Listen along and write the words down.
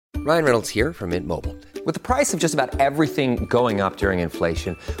Ryan Reynolds here from Mint Mobile. With the price of just about everything going up during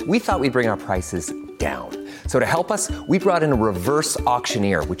inflation, we thought we'd bring our prices down. So to help us, we brought in a reverse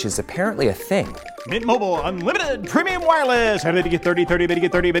auctioneer, which is apparently a thing. Mint Mobile Unlimited Premium Wireless. How to get 30, 30, bit to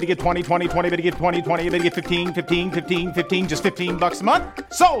get 30, bit to get 20, 20, 20, bit to get 20, 20, bit to get 15, 15, 15, 15, just $15 a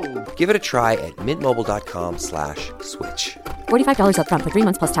month? Sold! Give it a try at mintmobile.com/switch. $45 up front for 3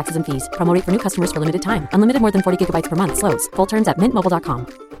 months plus taxes and fees. Promo rate for new customers for limited time. Unlimited more than 40 gigabytes per month. Slows full terms at mintmobile.com.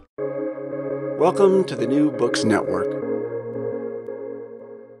 Welcome to the New Books Network.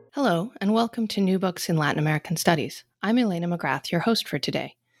 Hello, and welcome to New Books in Latin American Studies. I'm Elena McGrath, your host for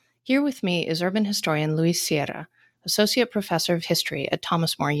today. Here with me is urban historian Luis Sierra, Associate Professor of History at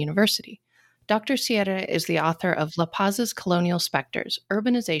Thomas More University. Dr. Sierra is the author of La Paz's Colonial Specters,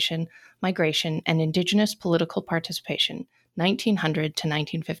 Urbanization, Migration, and Indigenous Political Participation, 1900 to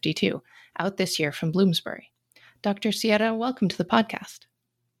 1952, out this year from Bloomsbury. Dr. Sierra, welcome to the podcast.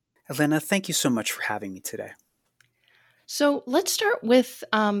 Elena, thank you so much for having me today. So let's start with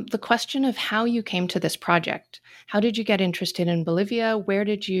the question of how you came to this project. How did you get interested in Bolivia? Where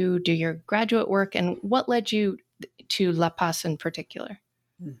did you do your graduate work? And what led you to La Paz in particular?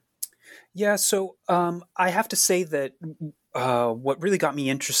 Yeah, so I have to say that what really got me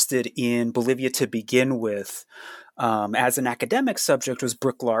interested in Bolivia to begin with as an academic subject was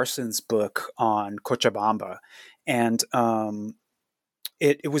Brooke Larson's book on Cochabamba. And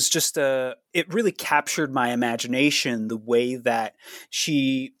it was just it really captured my imagination, the way that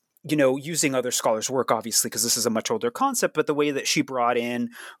she, using other scholars' work, obviously, because this is a much older concept, but the way that she brought in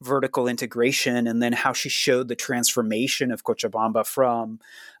vertical integration and then how she showed the transformation of Cochabamba from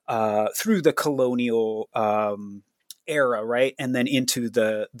through the colonial era, right? And then into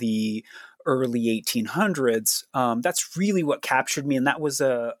the early 1800s. That's really what captured me. And that was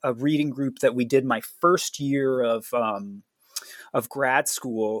a reading group that we did my first year of grad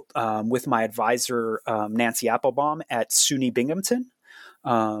school with my advisor, Nancy Applebaum at SUNY Binghamton.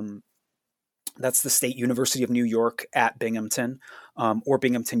 That's the State University of New York at Binghamton, or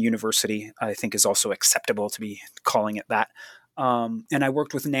Binghamton University, I think is also acceptable to be calling it that. And I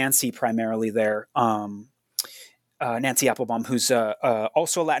worked with Nancy primarily there. Nancy Applebaum, who's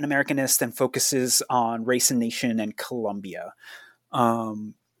also a Latin Americanist and focuses on race and nation and Colombia.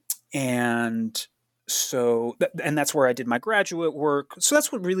 And that's where I did my graduate work. So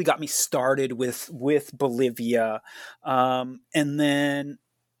that's what really got me started with Bolivia. And then,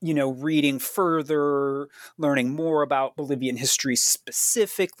 reading further, learning more about Bolivian history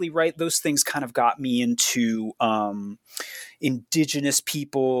specifically, right? Those things kind of got me into indigenous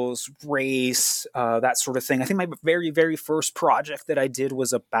peoples, race, that sort of thing. I think my very, very first project that I did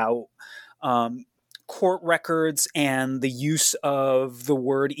was about court records and the use of the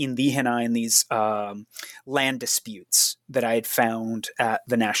word indígena in these land disputes that I had found at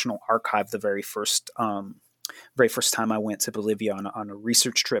the National Archive the very first time I went to Bolivia on a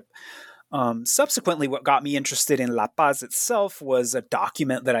research trip. Subsequently, what got me interested in La Paz itself was a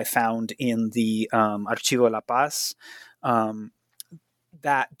document that I found in the Archivo de La Paz.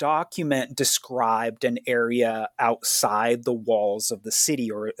 That document described an area outside the walls of the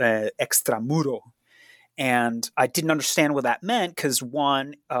city, or extramuro. And I didn't understand what that meant because,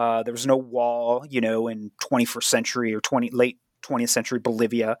 one, there was no wall, in 21st century or late 20th century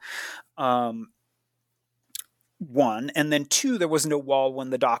Bolivia. One, and then two, there was no wall when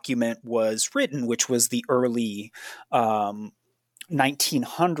the document was written, which was the early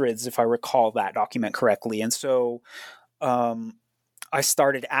 1900s, if I recall that document correctly. And so I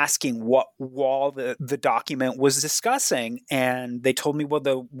started asking what wall the document was discussing, and they told me, well,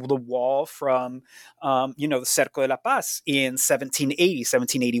 the wall from, the Cerco de la Paz in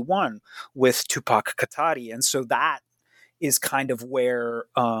 1781 with Tupac Katari. And so that is kind of where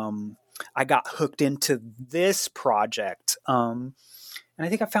I got hooked into this project. And I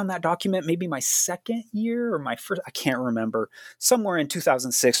think I found that document maybe my second year or my first, I can't remember, somewhere in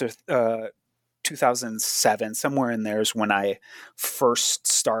 2006 or 2007, somewhere in there is when I first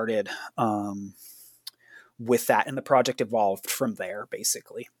started with that. And the project evolved from there,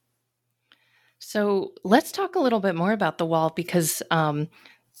 basically. So let's talk a little bit more about the wall, because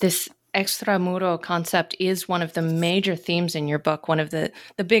this extramuro concept is one of the major themes in your book, one of the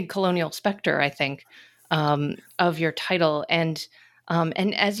big colonial specter, I think, of your title. And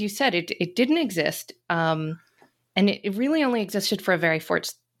as you said, it didn't exist. And it really only existed for a very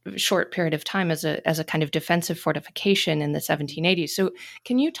short period of time as a kind of defensive fortification in the 1780s. So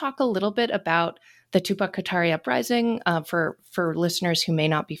can you talk a little bit about the Tupac Katari uprising for listeners who may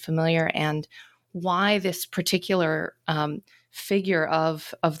not be familiar, and why this particular figure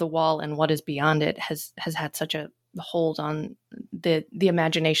of the wall and what is beyond it has had such a hold on the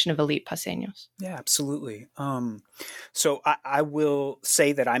imagination of elite paseños. Yeah, absolutely. So I will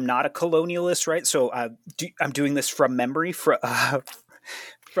say that I'm not a colonialist, right? So I'm doing this from memory, from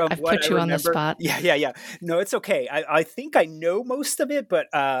I've what put I you on the remember. spot. Yeah. No, it's okay. I think I know most of it, but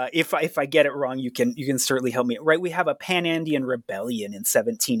if I get it wrong, you can certainly help me. Right? We have a Pan-Andean rebellion in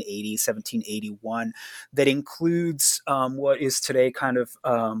 1780, 1781 that includes what is today kind of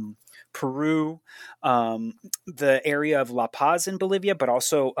Peru, the area of La Paz in Bolivia, but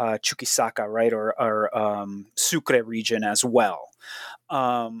also Chuquisaca, right, or Sucre region as well.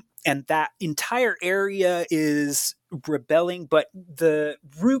 And that entire area is rebelling, but the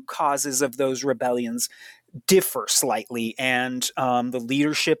root causes of those rebellions differ slightly, and the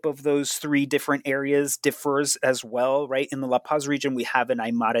leadership of those three different areas differs as well, right? In the La Paz region, we have an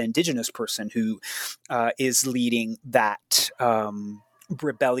Aymara indigenous person who is leading that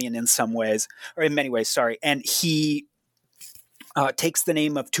rebellion in some ways, or in many ways, sorry. And he takes the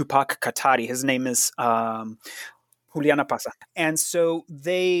name of Tupac Katari. His name is Juliana Pasa. And so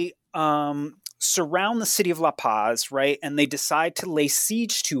they surround the city of La Paz, right? And they decide to lay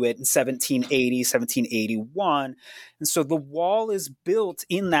siege to it in 1780, 1781. And so the wall is built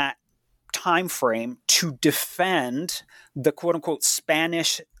in that time frame to defend the quote-unquote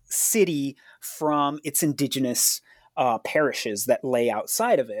Spanish city from its indigenous parishes that lay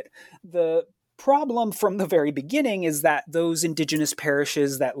outside of it. The problem from the very beginning is that those indigenous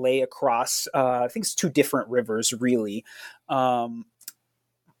parishes that lay across, I think it's two different rivers, really,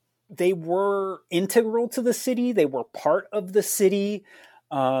 they were integral to the city. They were part of the city.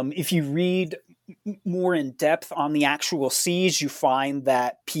 If you read more in depth on the actual siege, you find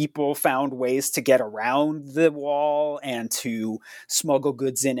that people found ways to get around the wall and to smuggle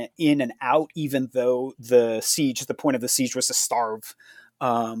goods in and out, even though the point of the siege was to starve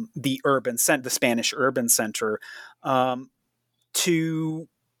the Spanish urban center. To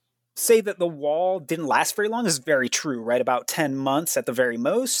say that the wall didn't last very long is very true, right? About 10 months at the very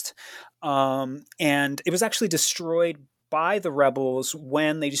most. And it was actually destroyed by the rebels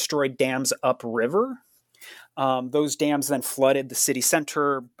when they destroyed dams upriver. Those dams then flooded the city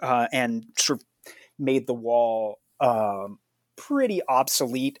center and sort of made the wall pretty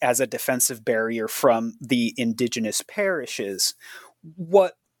obsolete as a defensive barrier from the indigenous parishes.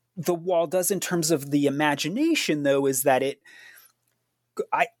 What the wall does in terms of the imagination, though, is that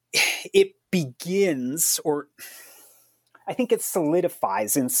it begins, or I think it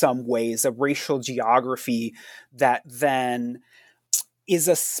solidifies in some ways, a racial geography that then is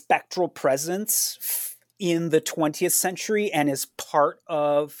a spectral presence in the 20th century and is part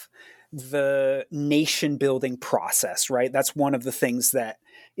of the nation building process, right? That's one of the things that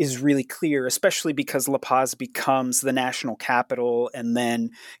is really clear, especially because La Paz becomes the national capital, and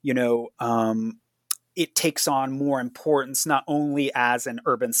then, it takes on more importance, not only as an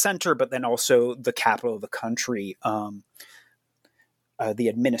urban center, but then also the capital of the country, the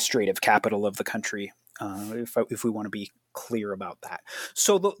administrative capital of the country, if we want to be clear about that.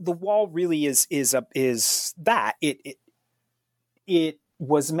 So the wall really is that. It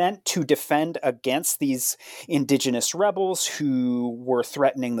was meant to defend against these indigenous rebels who were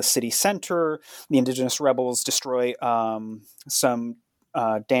threatening the city center. The indigenous rebels destroy some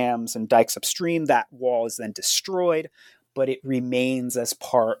dams and dikes upstream. That wall is then destroyed, but it remains as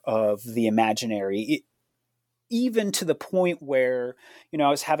part of the imaginary. Even to the point where, I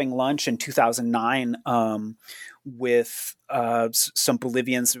was having lunch in 2009 with some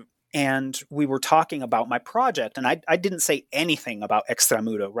Bolivians, and we were talking about my project, and I didn't say anything about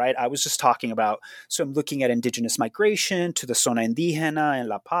Extramuros, right? I was just talking about, so I'm looking at indigenous migration to the zona indígena in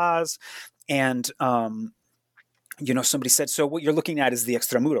La Paz, and somebody said, so what you're looking at is the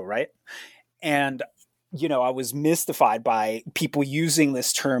Extramuros, right? And I was mystified by people using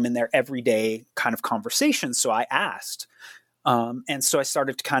this term in their everyday kind of conversations. So I asked. And so I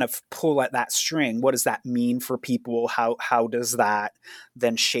started to kind of pull at that string. What does that mean for people? How does that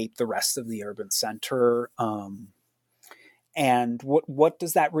then shape the rest of the urban center? And what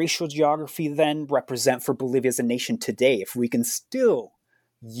does that racial geography then represent for Bolivia as a nation today, if we can still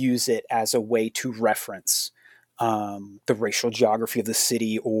use it as a way to reference the racial geography of the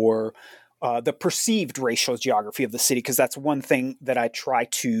city, or the perceived racial geography of the city? Because that's one thing that I try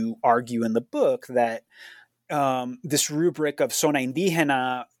to argue in the book, that this rubric of zona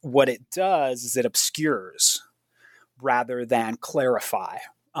indígena, what it does is it obscures rather than clarify,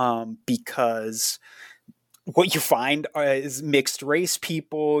 because what you find is mixed race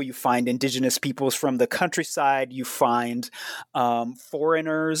people, you find indigenous peoples from the countryside, you find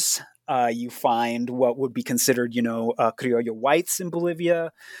foreigners, you find what would be considered, criollo whites in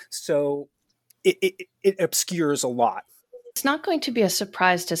Bolivia. So it obscures a lot. It's not going to be a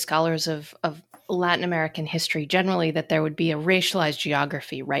surprise to scholars of Latin American history generally that there would be a racialized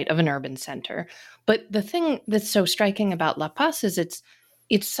geography, right, of an urban center. But the thing that's so striking about La Paz is it's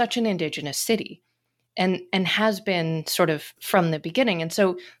such an indigenous city, and has been sort of from the beginning. And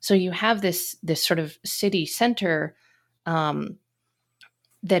so you have this sort of city center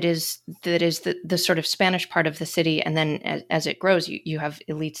that is the sort of Spanish part of the city, and then as it grows, you have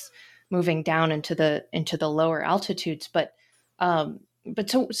elites moving down into the lower altitudes. But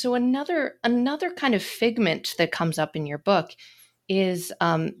so another kind of figment that comes up in your book is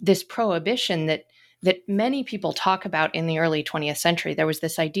this prohibition that many people talk about in the early 20th century. There was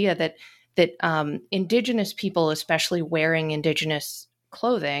this idea that indigenous people, especially wearing indigenous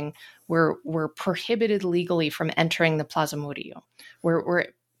clothing, were prohibited legally from entering the Plaza Murillo.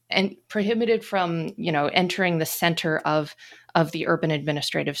 And prohibited from entering the center of the urban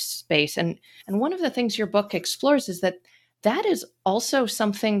administrative space. And one of the things your book explores is that is also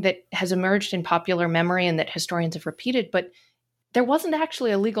something that has emerged in popular memory and that historians have repeated, but there wasn't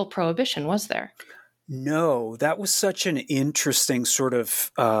actually a legal prohibition, was there? No, that was such an interesting sort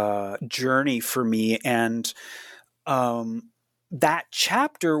of journey for me. And that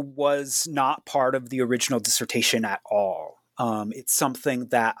chapter was not part of the original dissertation at all. It's something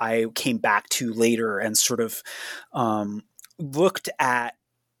that I came back to later and sort of looked at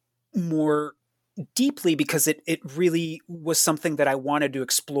more deeply because it really was something that I wanted to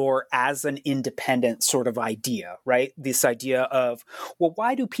explore as an independent sort of idea, right? This idea of, well,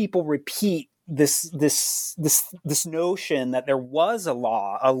 why do people repeat this notion that there was a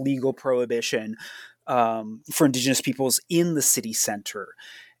law, a legal prohibition for indigenous peoples in the city center?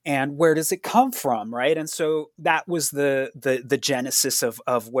 And where does it come from, right? And so that was the genesis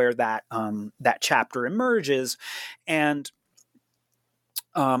of where that chapter emerges. And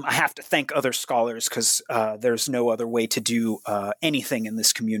I have to thank other scholars because there's no other way to do anything in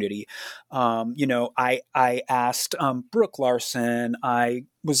this community. I asked Brooke Larson. I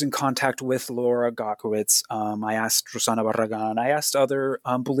was in contact with Laura Gakowitz. I asked Rosana Barragan. I asked other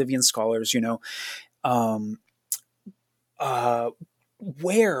Bolivian scholars,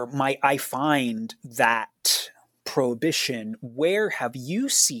 where might I find that prohibition? Where have you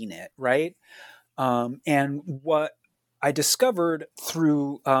seen it, right? And what I discovered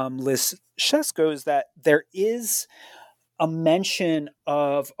through Liz Shesko is that there is a mention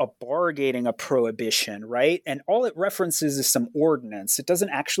of abrogating a prohibition, right? And all it references is some ordinance. It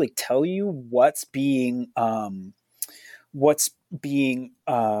doesn't actually tell you what's being sort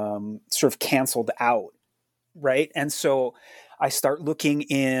of canceled out, right? And so I start looking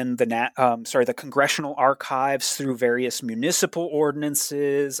in the congressional archives through various municipal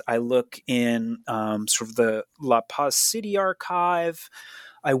ordinances. I look in sort of the La Paz City Archive.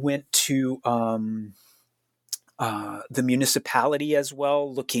 I went to the municipality as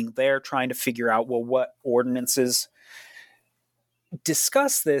well, looking there, trying to figure out, well, what ordinances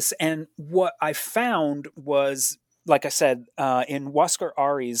discuss this. And what I found was, like I said, in Huáscar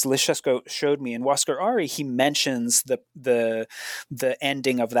Ari's, Liz Shesko showed me, in Huáscar Ari, he mentions the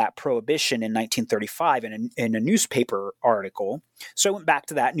ending of that prohibition in 1935 in a newspaper article. So I went back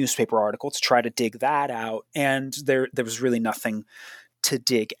to that newspaper article to try to dig that out, and there was really nothing to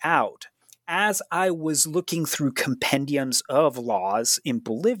dig out. As I was looking through compendiums of laws in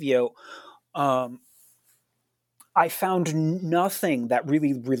Bolivia, I found nothing that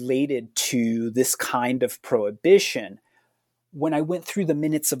really related to this kind of prohibition. When I went through the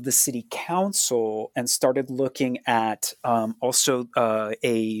minutes of the city council and started looking at also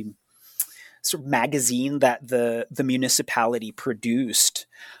a sort of magazine that the municipality produced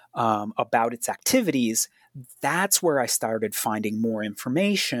about its activities, that's where I started finding more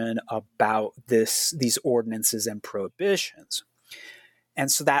information about these ordinances and prohibitions. And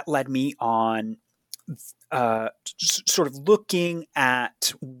so that led me on sort of looking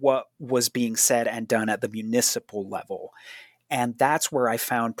at what was being said and done at the municipal level. And that's where I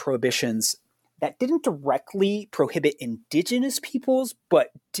found prohibitions that didn't directly prohibit indigenous peoples,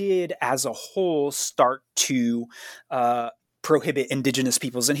 but did as a whole start to prohibit indigenous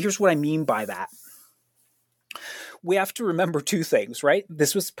peoples. And here's what I mean by that. We have to remember two things, right?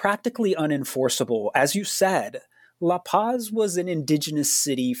 This was practically unenforceable. As you said, La Paz was an indigenous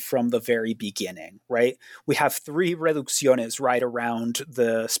city from the very beginning, right? We have 3 reducciones right around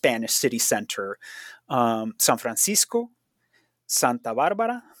the Spanish city center. San Francisco, Santa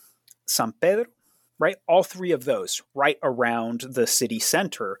Barbara, San Pedro, right? All 3 of those right around the city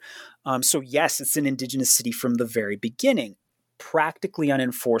center. So yes, it's an indigenous city from the very beginning, practically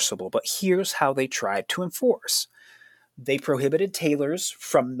unenforceable. But here's how they tried to enforce. they prohibited tailors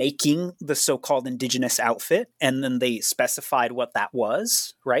from making the so-called indigenous outfit, and then they specified what that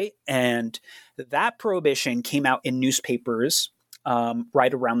was, right? And that prohibition came out in newspapers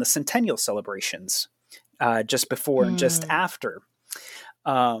right around the centennial celebrations, just before and just after.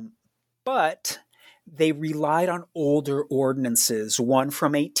 But they relied on older ordinances, one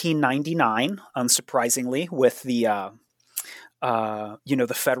from 1899, unsurprisingly, with the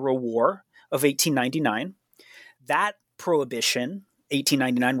the Federal War of 1899. That prohibition,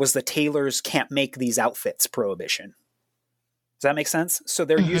 1899, was the tailors can't make these outfits prohibition. Does that make sense? So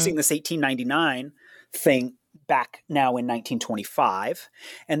they're using this 1899 thing back now in 1925.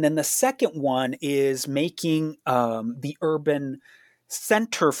 And then the second one is making the urban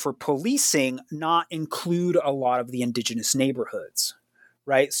center for policing not include a lot of the indigenous neighborhoods,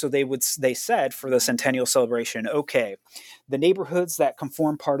 right? So they said for the centennial celebration, okay, the neighborhoods that can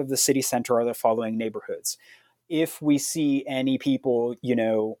form part of the city center are the following neighborhoods. If we see any people,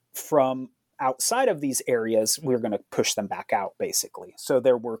 from outside of these areas, we're going to push them back out, basically. So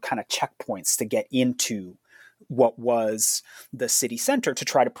there were kind of checkpoints to get into what was the city center to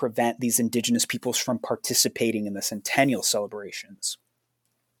try to prevent these indigenous peoples from participating in the centennial celebrations.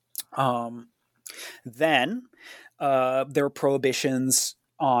 Then there were prohibitions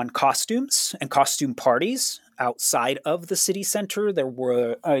on costumes and costume parties outside of the city center. There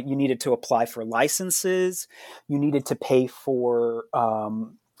were you needed to apply for licenses. You needed to pay for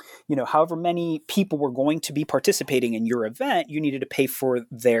however many people were going to be participating in your event. You needed to pay for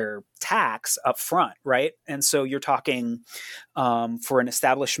their tax up front, right? And so you're talking for an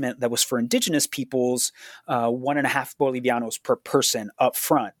establishment that was for indigenous peoples, 1.5 bolivianos per person up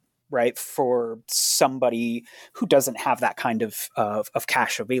front, right, for somebody who doesn't have that kind of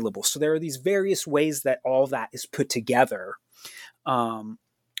cash available. So there are these various ways that all that is put together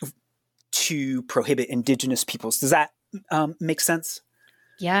to prohibit indigenous peoples. Does that make sense?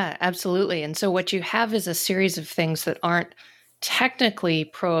 Yeah, absolutely. And so what you have is a series of things that aren't technically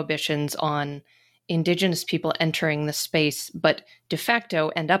prohibitions on indigenous people entering the space, but de facto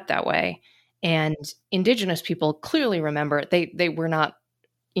end up that way. And indigenous people clearly remember they were not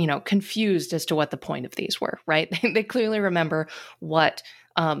confused as to what the point of these were, right? They clearly remember what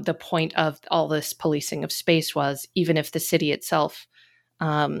the point of all this policing of space was, even if the city itself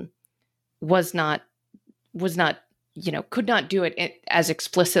was not, could not do it as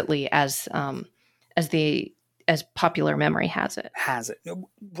explicitly as popular memory has it.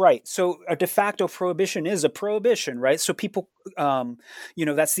 Right. So a de facto prohibition is a prohibition, right? So people,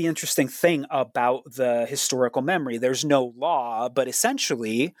 that's the interesting thing about the historical memory. There's no law, but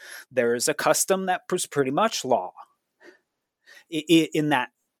essentially there's a custom that was pretty much law in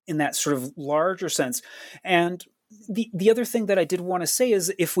that sort of larger sense. And the other thing that I did want to say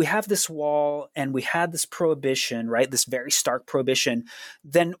is if we have this wall and we had this prohibition, right, this very stark prohibition,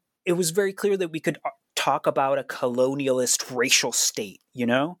 then it was very clear that we could talk about a colonialist racial state,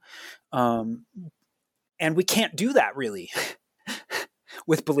 and we can't do that really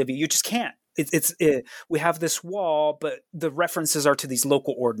with Bolivia. You just can't. We have this wall, but the references are to these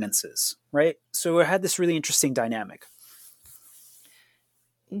local ordinances, right? So it had this really interesting dynamic.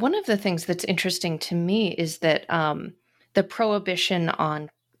 One of the things that's interesting to me is that the prohibition on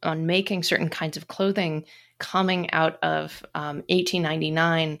making certain kinds of clothing coming out of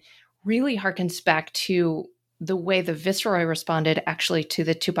 1899 really harkens back to the way the Viceroy responded actually to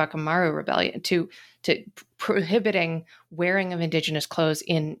the Tupac Amaru rebellion, to prohibiting wearing of indigenous clothes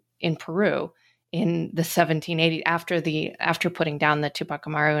in Peru in the 1780s after putting down the Tupac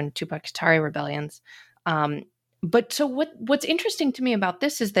Amaru and Tupac Katari rebellions. But so what's interesting to me about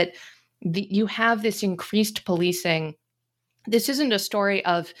this is that you have this increased policing. This isn't a story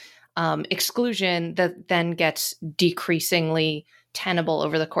of exclusion that then gets decreasingly tenable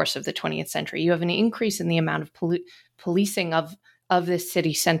over the course of the 20th century. You have an increase in the amount of policing of this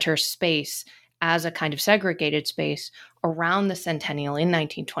city center space as a kind of segregated space around the centennial in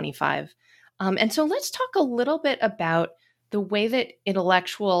 1925. And so let's talk a little bit about the way that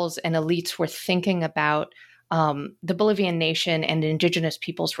intellectuals and elites were thinking about the Bolivian nation and indigenous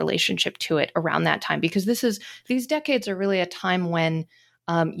people's relationship to it around that time, because these decades are really a time when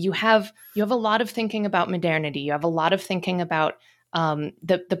you have a lot of thinking about modernity. You have a lot of thinking about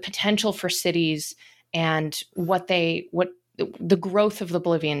the potential for cities and what the growth of the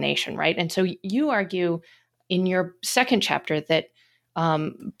Bolivian nation, right? And so you argue in your second chapter that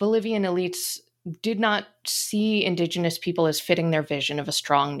Bolivian elites did not see indigenous people as fitting their vision of a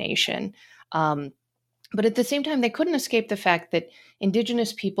strong nation. But at the same time, they couldn't escape the fact that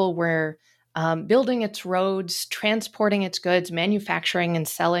indigenous people were building its roads, transporting its goods, manufacturing and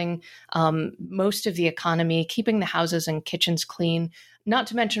selling most of the economy, keeping the houses and kitchens clean, not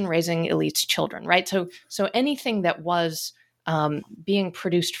to mention raising elites' children, right? So anything that was being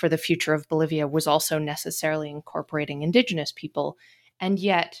produced for the future of Bolivia was also necessarily incorporating indigenous people. And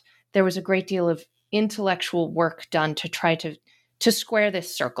yet there was a great deal of intellectual work done to try to square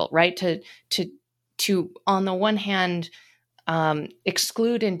this circle, right? To on the one hand,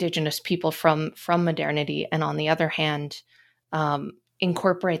 exclude indigenous people from modernity, and on the other hand,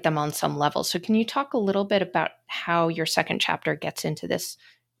 incorporate them on some level. So can you talk a little bit about how your second chapter gets into this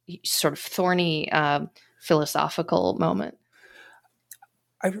sort of thorny philosophical moment?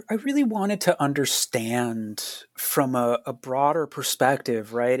 I really wanted to understand from a broader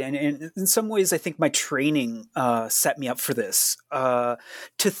perspective, right? And in some ways, I think my training set me up for this, to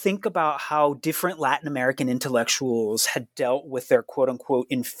think about how different Latin American intellectuals had dealt with their quote unquote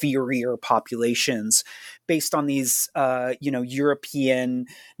inferior populations based on these, European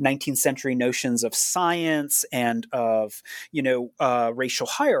 19th century notions of science and of, racial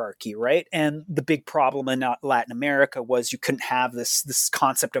hierarchy, right? And the big problem in Latin America was you couldn't have this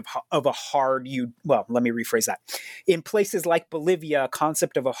concept of a hard let me rephrase that. In places like Bolivia, a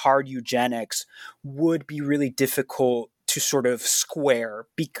concept of a hard eugenics would be really difficult to sort of square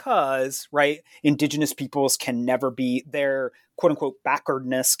because, right, indigenous peoples can never be, their quote unquote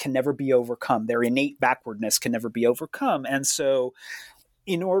backwardness can never be overcome. Their innate backwardness can never be overcome. And so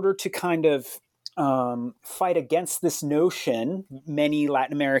in order to kind of fight against this notion, many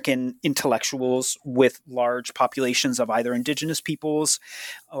Latin American intellectuals with large populations of either indigenous peoples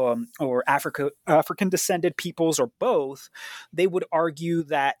or African descended peoples or both, they would argue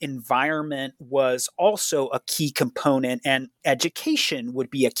that environment was also a key component and education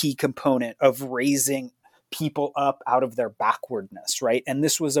would be a key component of raising people up out of their backwardness, right? And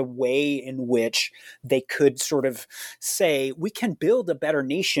this was a way in which they could sort of say, we can build a better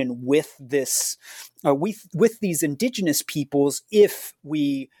nation with this, with these indigenous peoples if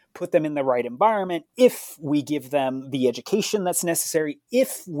we put them in the right environment, if we give them the education that's necessary,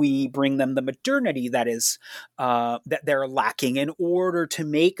 if we bring them the modernity that is that they're lacking in order to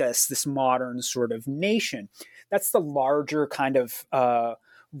make us this modern sort of nation. That's the larger kind of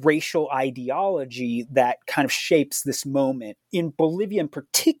racial ideology that kind of shapes this moment. In Bolivia in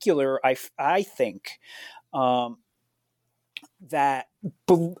particular, I think that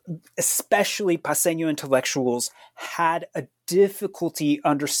especially Paseño intellectuals had a difficulty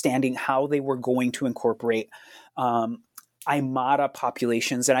understanding how they were going to incorporate Aymara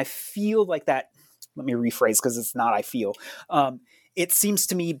populations. And I feel like that, let me rephrase because it's not I feel. It seems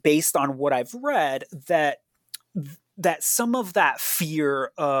to me, based on what I've read, that some of that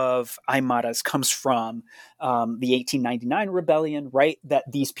fear of Aymaras comes from the 1899 rebellion, right? That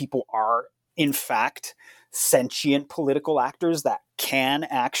these people are, in fact, sentient political actors that can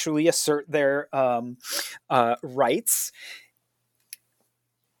actually assert their rights.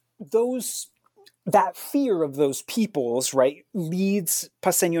 That fear of those peoples, right, leads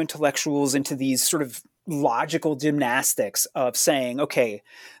Paseño intellectuals into these sort of logical gymnastics of saying, okay,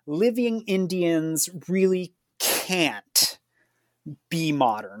 living Indians really can't be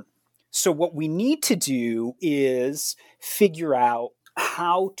modern. So what we need to do is figure out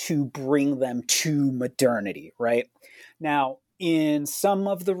how to bring them to modernity, right? Now, in some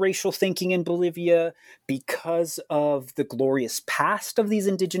of the racial thinking in Bolivia, because of the glorious past of these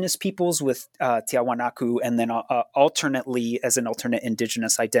indigenous peoples with Tiahuanacu, and then alternately as an alternate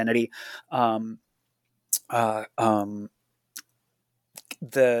indigenous identity, the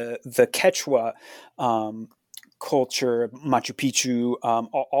Quechua culture, Machu Picchu,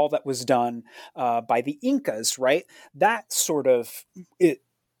 all that was done by the Incas, right? That sort of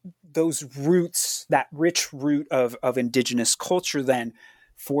those roots, that rich root of indigenous culture, then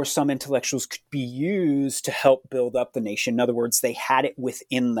for some intellectuals could be used to help build up the nation. In other words, they had it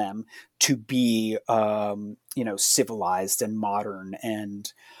within them to be, civilized and modern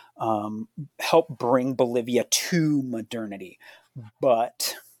and help bring Bolivia to modernity.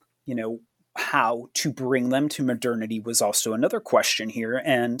 But, how to bring them to modernity was also another question here.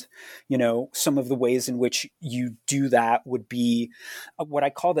 And, some of the ways in which you do that would be what I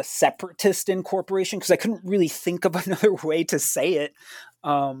call the separatist incorporation, because I couldn't really think of another way to say it.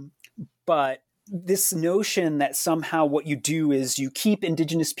 But this notion that somehow what you do is you keep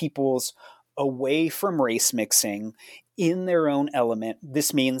indigenous peoples away from race mixing in their own element.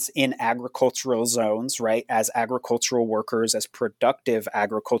 This means in agricultural zones, right? As agricultural workers, as productive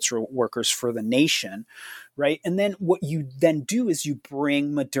agricultural workers for the nation, right? And then what you then do is you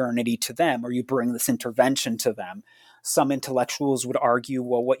bring modernity to them, or you bring this intervention to them. some intellectuals would argue,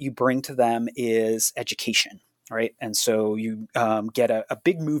 well, what you bring to them is education, right? And so you get a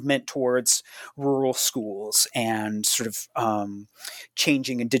big movement towards rural schools and sort of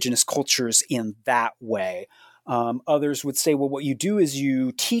changing indigenous cultures in that way. Others would say, well, what you do is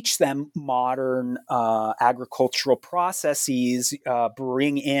you teach them modern agricultural processes,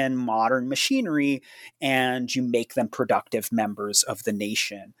 bring in modern machinery, and you make them productive members of the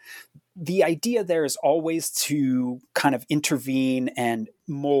nation. The idea there is always to kind of intervene and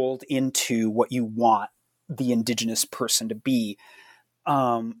mold into what you want the indigenous person to be,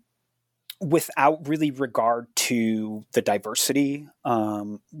 without really regard to the diversity,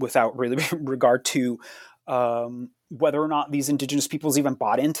 without really regard to whether or not these indigenous peoples even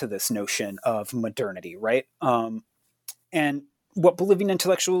bought into this notion of modernity, right? And what Bolivian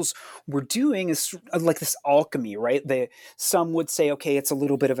intellectuals were doing is like this alchemy, right? Some would say, okay, it's a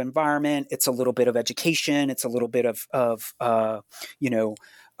little bit of environment, it's a little bit of education, it's a little bit of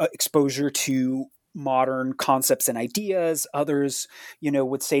exposure to modern concepts and ideas. Others,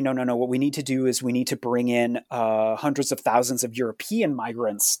 would say, no, what we need to do is we need to bring in hundreds of thousands of European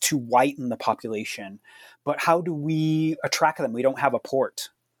migrants to whiten the population. But how do we attract them? We don't have a port.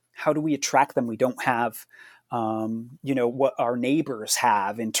 How do we attract them? We don't have, what our neighbors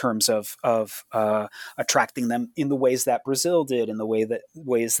have in terms of attracting them in the ways that Brazil did, in the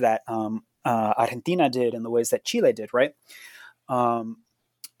ways that Argentina did, in the ways that Chile did, right?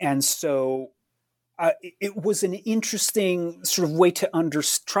 And so it was an interesting sort of way to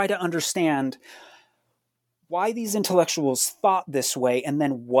try to understand why these intellectuals thought this way, and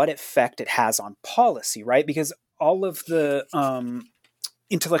then what effect it has on policy, right? Because all of the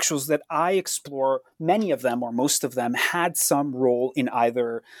intellectuals that I explore, many of them or most of them had some role in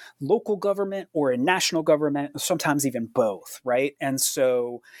either local government or in national government, sometimes even both, right? And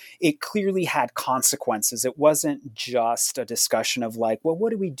so it clearly had consequences. It wasn't just a discussion of like, well,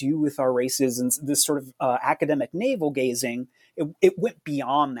 what do we do with our races and this sort of academic navel gazing. It went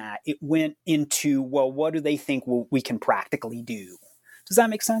beyond that. It went into, well, what do they think we can practically do? Does that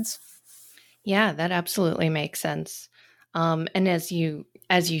make sense? Yeah, that absolutely makes sense. And as you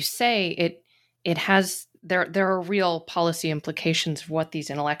say, it has there are real policy implications of what these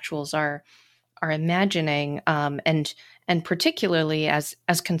intellectuals are imagining, and particularly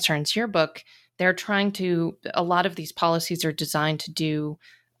as concerns your book, they're trying to. A lot of these policies are designed to do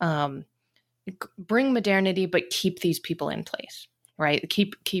bring modernity, but keep these people in place, right?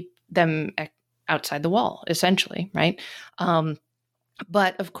 Keep them outside the wall, essentially, right?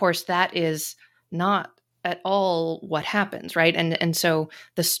 But of course, that is not at all what happens, right? And so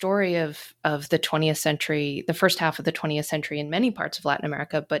the story of the 20th century, the first half of the 20th century in many parts of Latin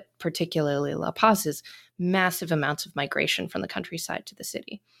America, but particularly La Paz, is massive amounts of migration from the countryside to the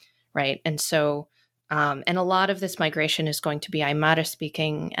city, right? And so, and a lot of this migration is going to be Aymara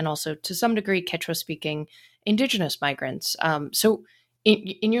speaking, and also to some degree Quechua speaking indigenous migrants. So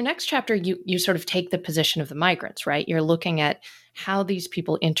in your next chapter, you sort of take the position of the migrants, right? You're looking at how these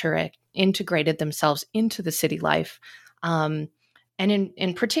people integrated themselves into the city life. And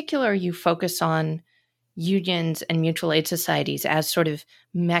in particular, you focus on unions and mutual aid societies as sort of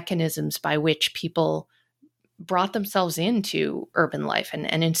mechanisms by which people brought themselves into urban life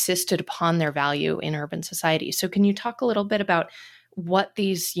and insisted upon their value in urban society. So can you talk a little bit about what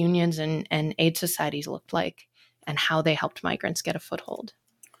these unions and aid societies looked like and how they helped migrants get a foothold?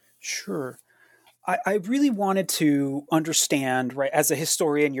 Sure. I really wanted to understand, right, as a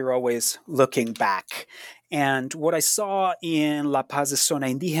historian, you're always looking back. And what I saw in La Paz Zona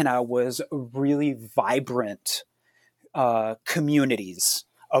Indígena was really vibrant communities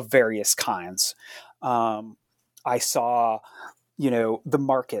of various kinds. I saw, the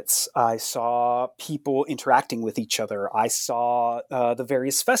markets. I saw people interacting with each other. I saw the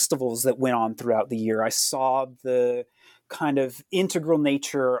various festivals that went on throughout the year. I saw the kind of integral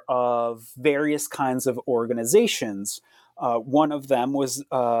nature of various kinds of organizations. One of them was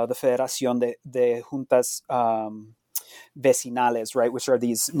the Federación de Juntas Vecinales, right, which are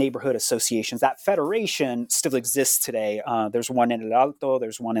these neighborhood associations. That federation still exists today. There's one in El Alto,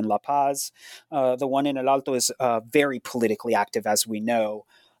 there's one in La Paz. The one in El Alto is very politically active, as we know,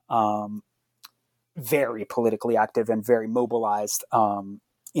 very politically active and very mobilized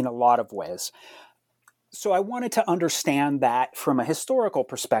in a lot of ways. So I wanted to understand that from a historical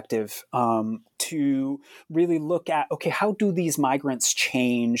perspective, to really look at, okay, how do these migrants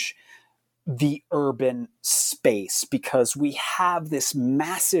change the urban space? Because we have this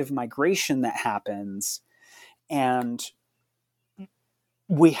massive migration that happens, and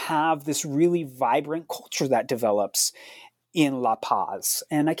we have this really vibrant culture that develops in La Paz.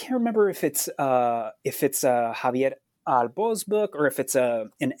 And I can't remember if it's Javier Albo's book, or if it's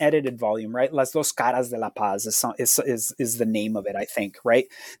an edited volume, right? Las Dos Caras de La Paz is the name of it, I think, right?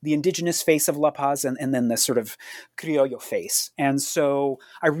 The indigenous face of La Paz, and then the sort of criollo face. And so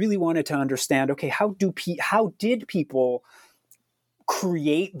I really wanted to understand, okay, how did people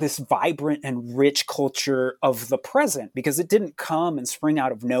create this vibrant and rich culture of the present? Because it didn't come and spring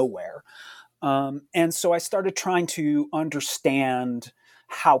out of nowhere. And so I started trying to understand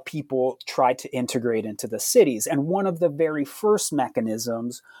how people tried to integrate into the cities. And one of the very first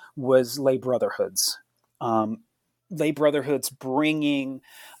mechanisms was lay brotherhoods. Lay brotherhoods bringing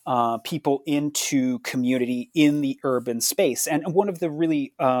people into community in the urban space. And one of the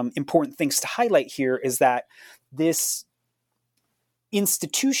really important things to highlight here is that this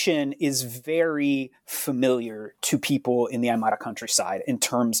institution is very familiar to people in the Aymara countryside in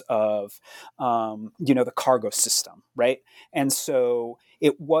terms of, the cargo system, right? And so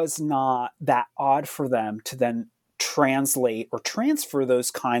it was not that odd for them to then translate or transfer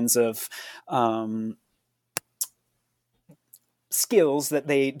those kinds of skills that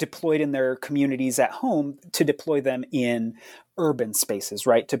they deployed in their communities at home to deploy them in urban spaces,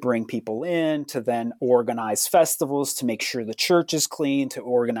 right? To bring people in, to then organize festivals, to make sure the church is clean, to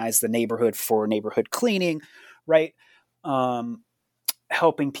organize the neighborhood for neighborhood cleaning, right?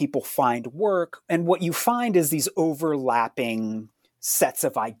 Helping people find work. And what you find is these overlapping sets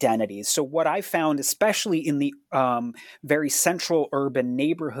of identities. So what I found, especially in the very central urban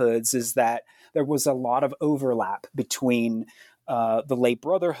neighborhoods, is that there was a lot of overlap between the lay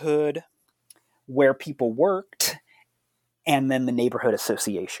brotherhood, where people worked, and then the neighborhood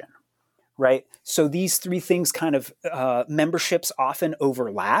association, right? So these three things kind of, memberships often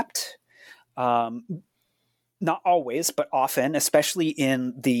overlapped. Not always, but often, especially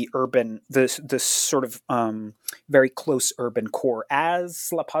in the urban, the sort of very close urban core. As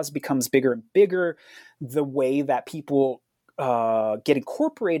La Paz becomes bigger and bigger, the way that people get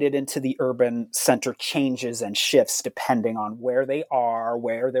incorporated into the urban center changes and shifts depending on where they are,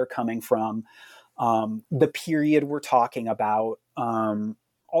 where they're coming from, the period we're talking about.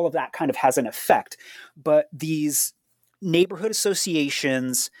 All of that kind of has an effect. But these neighborhood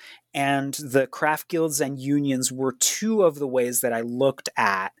associations and the craft guilds and unions were two of the ways that I looked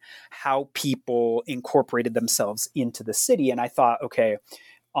at how people incorporated themselves into the city. And I thought, okay,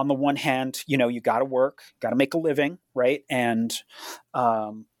 on the one hand, you got to work, got to make a living, right? And,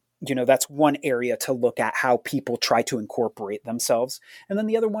 that's one area to look at how people try to incorporate themselves. And then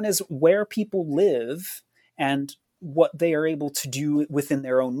the other one is where people live and what they are able to do within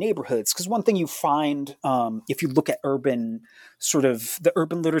their own neighborhoods. Because one thing you find, if you look at the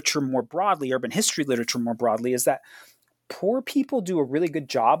urban literature more broadly, urban history literature more broadly, is that poor people do a really good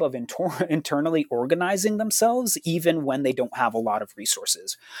job of internally organizing themselves, even when they don't have a lot of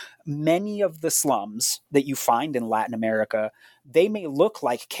resources. Many of the slums that you find in Latin America, they may look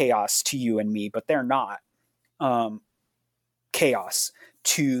like chaos to you and me, but they're not chaos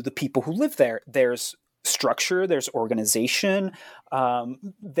to the people who live there. There's structure, there's organization,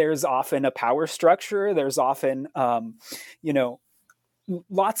 there's often a power structure, there's often,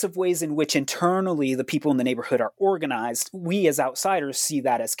 lots of ways in which internally the people in the neighborhood are organized. We as outsiders see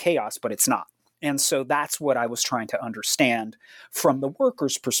that as chaos, but it's not. And so that's what I was trying to understand from the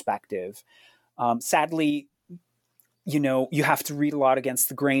workers' perspective. Sadly, you have to read a lot against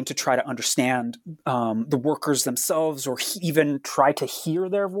the grain to try to understand the workers themselves, or even try to hear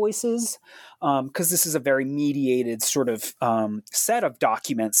their voices, because this is a very mediated sort of set of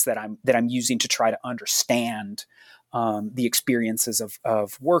documents that I'm using to try to understand the experiences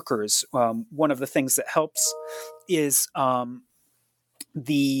of workers. One of the things that helps is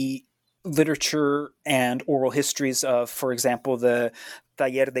the literature and oral histories of, for example, the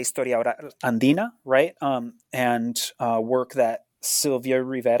Taller de Historia Andina, right? And work that Sylvia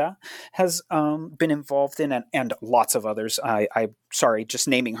Rivera has been involved in, and lots of others. I sorry, just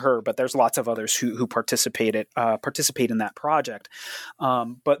naming her, but there's lots of others who participate in that project.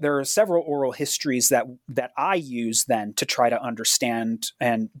 But there are several oral histories that I use then to try to understand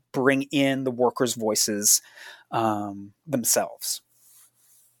and bring in the workers' voices themselves.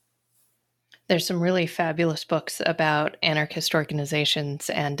 There's some really fabulous books about anarchist organizations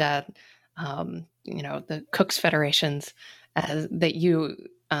and, the Cooks Federations that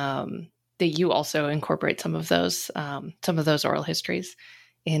you also incorporate some of those oral histories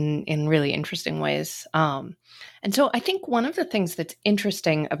in really interesting ways. And so I think one of the things that's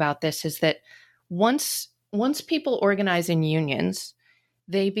interesting about this is that once people organize in unions,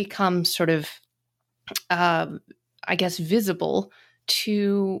 they become sort of, visible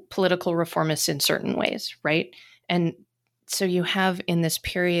to political reformists in certain ways, right? And so you have in this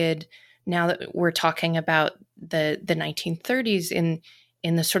period, now that we're talking about the 1930s,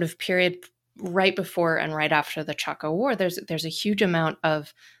 in the sort of period right before and right after the Chaco War, there's a huge amount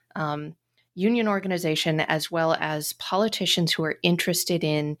of union organization, as well as politicians who are interested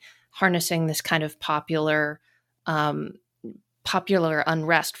in harnessing this kind of popular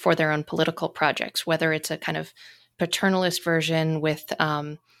unrest for their own political projects, whether it's a kind of paternalist version with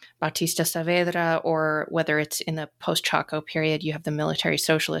Bautista Saavedra, or whether it's in the post-Chaco period, you have the military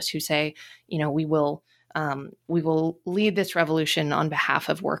socialists who say, we will lead this revolution on behalf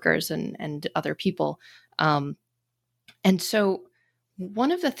of workers and other people. And so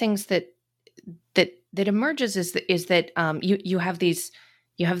one of the things that emerges is that you have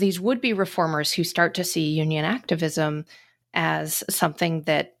these would-be reformers who start to see union activism as something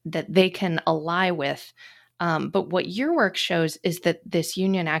that they can ally with. But what your work shows is that this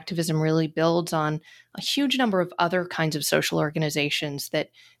union activism really builds on a huge number of other kinds of social organizations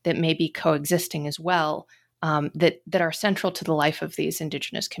that may be coexisting as well, that are central to the life of these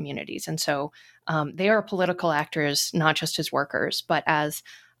indigenous communities. And so they are political actors, not just as workers, but as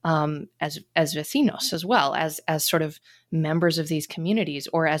vecinos as well, as sort of members of these communities,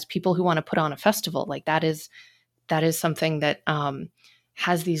 or as people who want to put on a festival. Like that is something that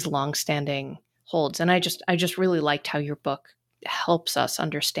has these longstanding holds. And I just really liked how your book helps us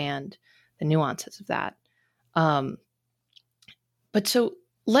understand the nuances of that. But so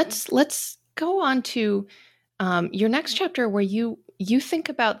let's go on to your next chapter, where you think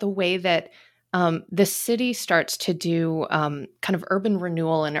about the way that the city starts to do kind of urban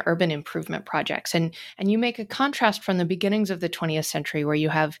renewal and urban improvement projects. And you make a contrast from the beginnings of the 20th century, where you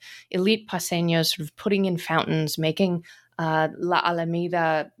have elite paseños sort of putting in fountains, making La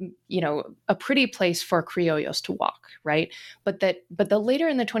Alameda, a pretty place for criollos to walk, right? But the later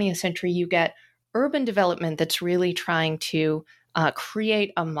in the 20th century, you get urban development that's really trying to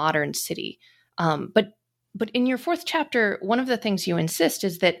create a modern city. But in your fourth chapter, one of the things you insist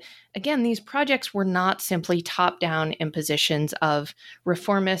is that, again, these projects were not simply top-down impositions of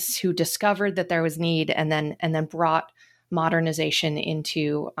reformists who discovered that there was need and then brought modernization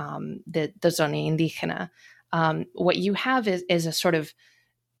into the zona indígena. What you have is a sort of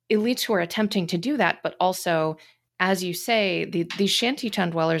elites who are attempting to do that, but also, as you say, these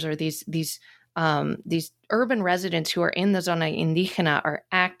shantytown dwellers, or these urban residents who are in the zona indígena, are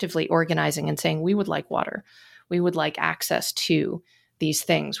actively organizing and saying, we would like water, we would like access to these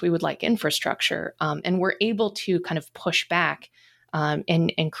things, we would like infrastructure, and we're able to kind of push back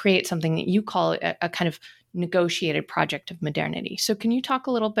and create something that you call a kind of negotiated project of modernity. So can you talk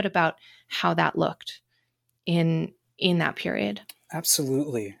a little bit about how that looked in that period?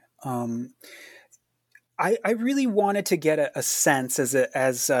 Absolutely. I really wanted to get a sense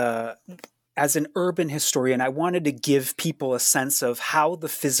as an urban historian. I wanted to give people a sense of how the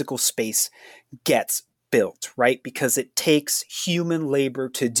physical space gets built, right? Because it takes human labor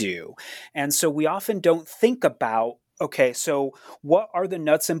to do. And so we often don't think about, okay, so what are the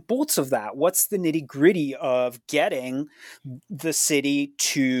nuts and bolts of that? What's the nitty-gritty of getting the city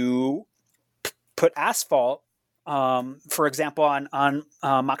to put asphalt, for example, on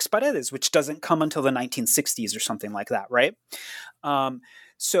Max Paredes, which doesn't come until the 1960s or something like that, right?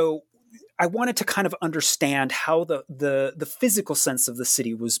 So I wanted to kind of understand how the physical sense of the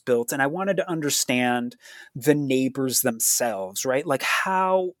city was built, and I wanted to understand the neighbors themselves, right? Like,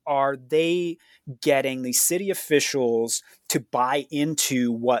 how are they getting these city officials to buy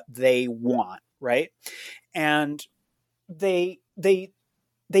into what they want, right? And they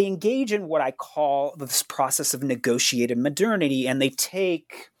engage in what I call this process of negotiated modernity, and they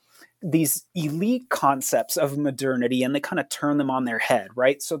take these elite concepts of modernity and they kind of turn them on their head,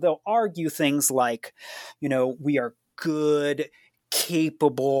 right? So they'll argue things like, we are good,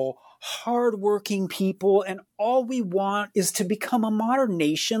 capable, hardworking people, and all we want is to become a modern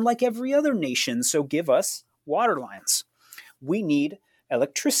nation like every other nation. So give us water lines. We need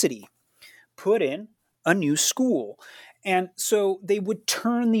electricity. Put in a new school. And so they would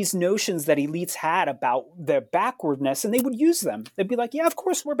turn these notions that elites had about their backwardness, and they would use them. They'd be like, yeah, of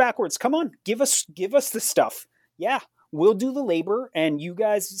course we're backwards. Come on, give us this stuff. Yeah, we'll do the labor, and you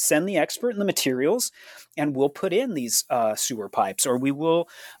guys send the expert and the materials, and we'll put in these sewer pipes, or we will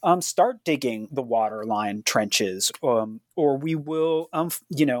start digging the water line trenches, or we will,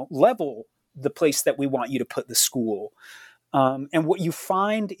 level the place that we want you to put the school. And what you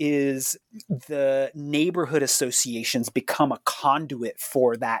find is the neighborhood associations become a conduit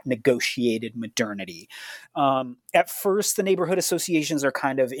for that negotiated modernity. At first, the neighborhood associations are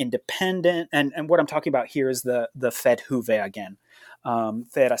kind of independent. And what I'm talking about here is the FEDJUVE again,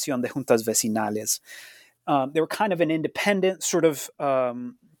 Federación de Juntas Vecinales. They were kind of an independent sort of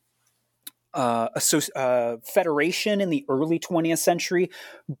federation in the early 20th century.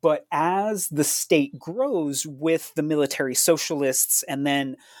 But as the state grows with the military socialists, and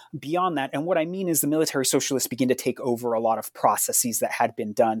then beyond that, and what I mean is the military socialists begin to take over a lot of processes that had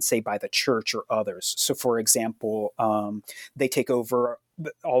been done, say, by the church or others. So, for example, they take over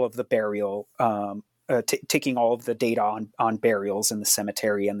all of the burial taking all of the data on burials in the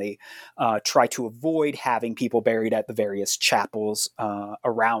cemetery, and they try to avoid having people buried at the various chapels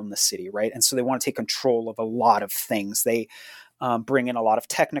around the city, right? And so they want to take control of a lot of things. They bring in a lot of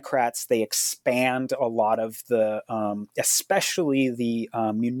technocrats. They expand a lot of the, especially the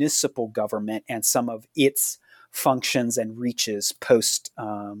municipal government and some of its functions and reaches post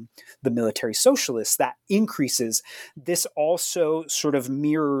the military socialists. That increases. This also sort of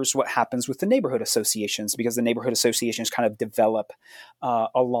mirrors what happens with the neighborhood associations, because the neighborhood associations kind of develop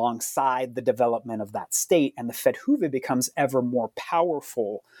alongside the development of that state, and the Vedhuve becomes ever more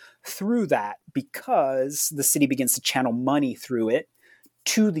powerful through that, because the city begins to channel money through it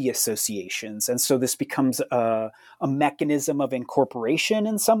to the associations. And so this becomes a mechanism of incorporation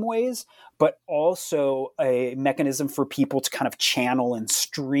in some ways, but also a mechanism for people to kind of channel and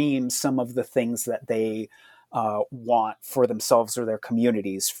stream some of the things that they want for themselves or their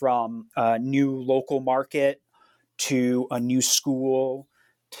communities, from a new local market to a new school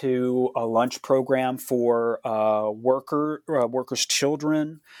to a lunch program for workers'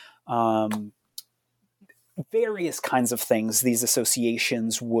 children. Various kinds of things these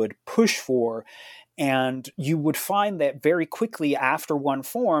associations would push for. And you would find that very quickly after one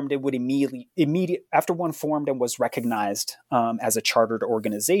formed, it would after one formed and was recognized as a chartered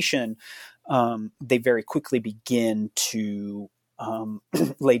organization, they very quickly begin to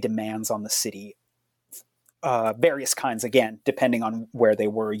lay demands on the city. Various kinds, again, depending on where they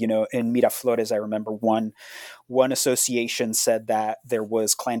were. You know, in Miraflores, I remember one association said that there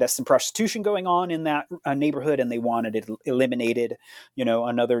was clandestine prostitution going on in that neighborhood, and they wanted it eliminated. You know,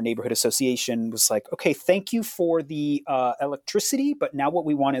 another neighborhood association was like, okay, thank you for the electricity, but now what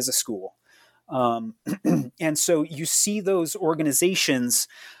we want is a school. And so you see those organizations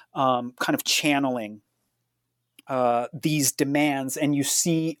kind of channeling these demands, and you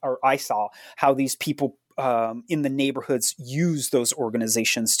see, or I saw, how these people in the neighborhoods use those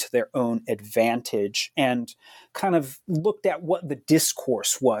organizations to their own advantage, and kind of looked at what the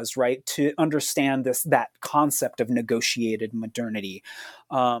discourse was, right, to understand that concept of negotiated modernity.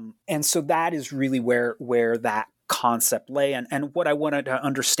 And so that is really where that concept lay. And what I wanted to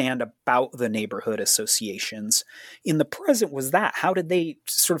understand about the neighborhood associations in the present was that, how did they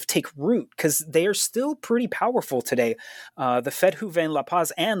sort of take root? Because they are still pretty powerful today. The Vedhuve in La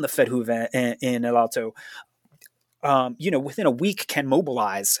Paz and the Vedhuve in El Alto, within a week can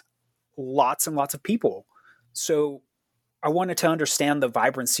mobilize lots and lots of people. So I wanted to understand the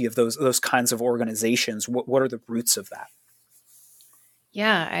vibrancy of those kinds of organizations. What are the roots of that?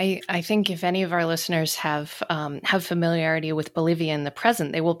 Yeah, I think if any of our listeners have familiarity with Bolivia in the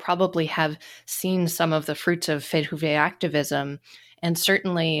present, they will probably have seen some of the fruits of Vedhuve activism. And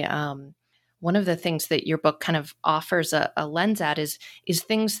certainly one of the things that your book kind of offers a lens at is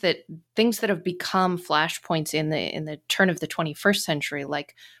things that have become flashpoints in the turn of the 21st century,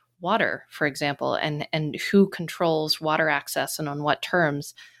 like water, for example, and who controls water access and on what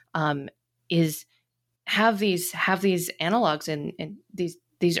terms, have these analogs in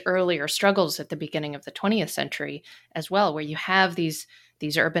these earlier struggles at the beginning of the 20th century as well, where you have these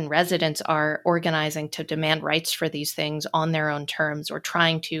urban residents are organizing to demand rights for these things on their own terms, or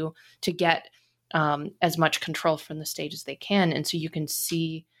trying to get as much control from the state as they can. And so you can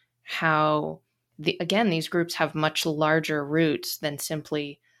see how these groups have much larger roots than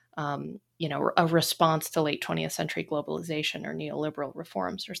simply a response to late 20th century globalization or neoliberal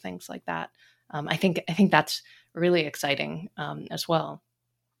reforms or things like that. I think that's really exciting as well.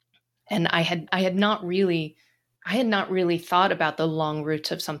 And I had not really thought about the long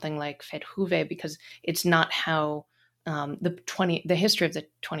roots of something like Vedhuve, because it's not how the history of the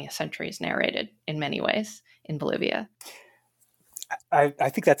 20th century is narrated in many ways in Bolivia. I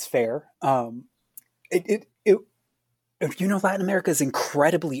think that's fair. Latin America is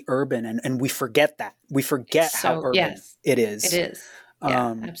incredibly urban, and we forget that. We forget how urban it is. It is.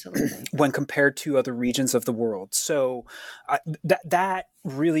 Yeah, absolutely. When compared to other regions of the world. So that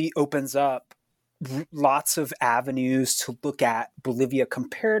really opens up lots of avenues to look at Bolivia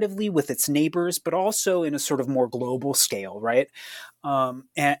comparatively with its neighbors, but also in a sort of more global scale, right?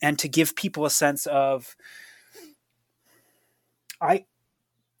 And to give people a sense of,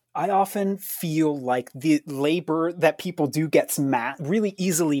 I often feel like the labor that people do gets really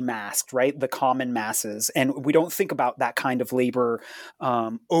easily masked, right? The common masses. And we don't think about that kind of labor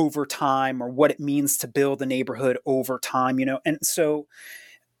over time, or what it means to build a neighborhood over time, And so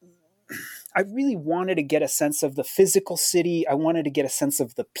I really wanted to get a sense of the physical city. I wanted to get a sense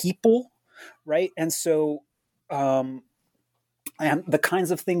of the people, right? And so, and the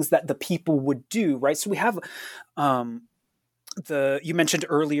kinds of things that the people would do, right? So we have, you mentioned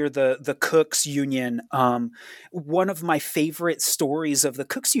earlier the Cooks Union. One of my favorite stories of the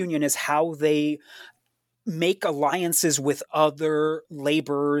Cooks Union is how they make alliances with other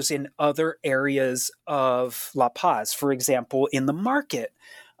laborers in other areas of La Paz. For example, in the market,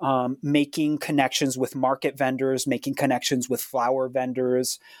 making connections with market vendors, making connections with flower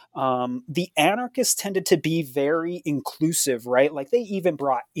vendors. The anarchists tended to be very inclusive, right? Like they even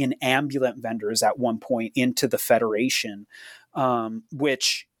brought in ambulant vendors at one point into the Federation,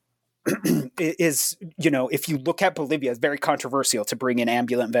 which is, if you look at Bolivia, it's very controversial to bring in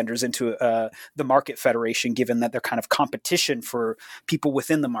ambulant vendors into the Market Federation, given that they're kind of competition for people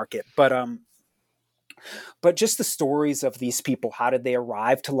within the market. But just the stories of these people, how did they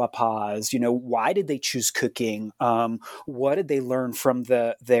arrive to La Paz? Why did they choose cooking? What did they learn from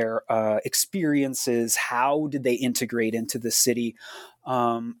their experiences? How did they integrate into the city?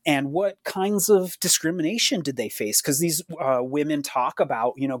 And what kinds of discrimination did they face? Because these women talk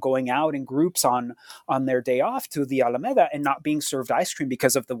about, going out in groups on their day off to the Alameda and not being served ice cream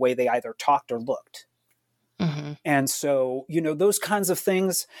because of the way they either talked or looked. Mm-hmm. And so, those kinds of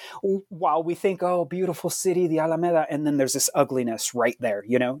things, while we think, oh, beautiful city, the Alameda, and then there's this ugliness right there,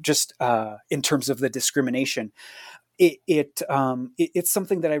 just in terms of the discrimination. It's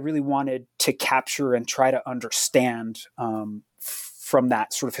something that I really wanted to capture and try to understand from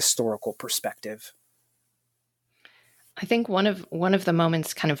that sort of historical perspective. I think one of the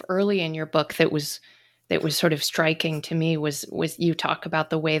moments kind of early in your book that was sort of striking to me was you talk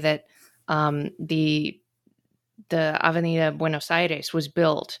about the way that the Avenida Buenos Aires was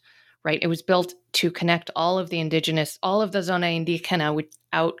built, right? It was built to connect all of the Zona Indígena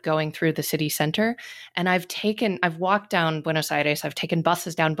without going through the city center. And I've walked down Buenos Aires, I've taken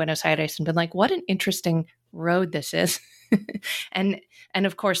buses down Buenos Aires and been like, what an interesting road this is. and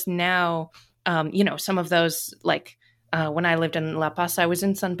of course now, some of those, like when I lived in La Paz, I was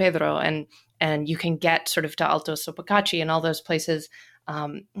in San Pedro, and you can get sort of to Alto Sopocachi and all those places.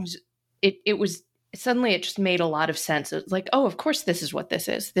 It was suddenly, it just made a lot of sense. It was like, oh, of course, this is what this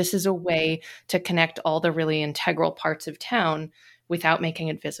is. This is a way to connect all the really integral parts of town without making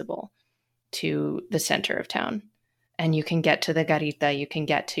it visible to the center of town. And you can get to the Garita, you can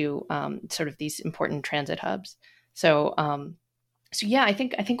get to sort of these important transit hubs. So yeah, I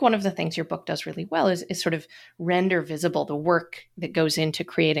think one of the things your book does really well is sort of render visible the work that goes into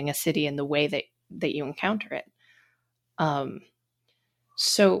creating a city and the way that you encounter it.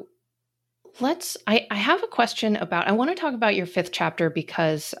 So I have a question I want to talk about your fifth chapter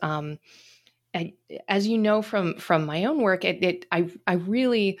because, as you know from my own work, I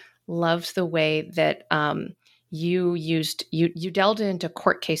really loved the way that you delved into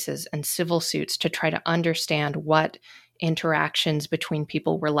court cases and civil suits to try to understand what interactions between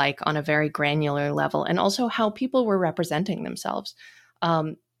people were like on a very granular level, and also how people were representing themselves.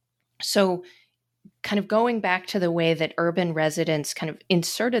 So kind of going back to the way that urban residents kind of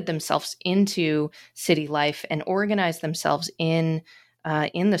inserted themselves into city life and organized themselves in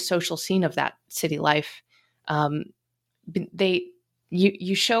the social scene of that city life.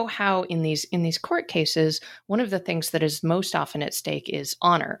 You show how in these court cases, one of the things that is most often at stake is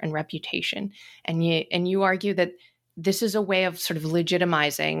honor and reputation. And you argue that this is a way of sort of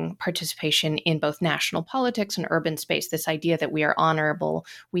legitimizing participation in both national politics and urban space. This idea that we are honorable,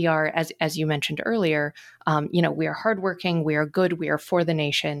 we are, as you mentioned earlier, we are hardworking, we are good, we are for the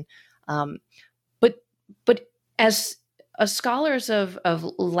nation. But as scholars of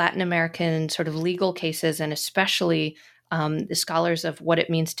Latin American sort of legal cases, and especially the scholars of what it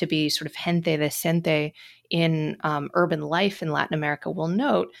means to be sort of gente decente in urban life in Latin America will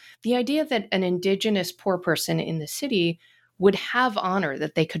note, the idea that an indigenous poor person in the city would have honor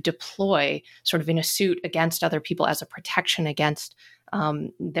that they could deploy sort of in a suit against other people as a protection against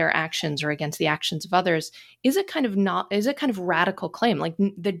their actions or against the actions of others is a kind of radical claim. Like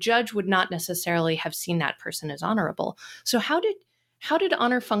the judge would not necessarily have seen that person as honorable. So how did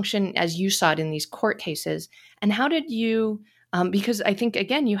honor function as you saw it in these court cases? And how did you, because I think,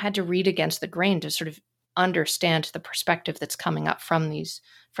 again, you had to read against the grain to sort of understand the perspective that's coming up from these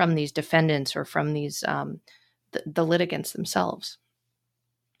defendants or from these the litigants themselves.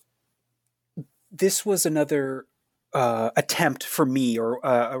 This was another attempt for me, or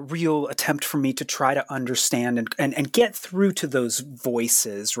a real attempt for me to try to understand and get through to those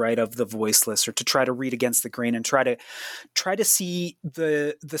voices, right, of the voiceless, or to try to read against the grain and try to see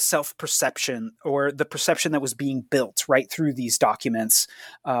the self-perception, or the perception that was being built right through these documents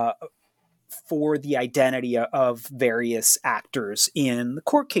for the identity of various actors in the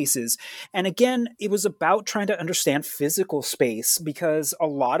court cases. And again, it was about trying to understand physical space, because a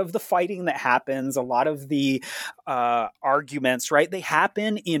lot of the fighting that happens, a lot of the arguments, right, they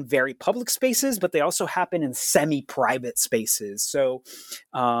happen in very public spaces, but they also happen in semi-private spaces. So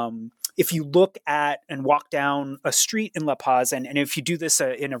if you look at and walk down a street in La Paz, and if you do this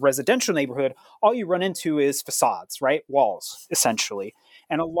in a residential neighborhood, all you run into is facades, right? Walls, essentially.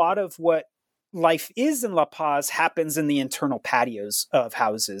 And a lot of what life is in La Paz happens in the internal patios of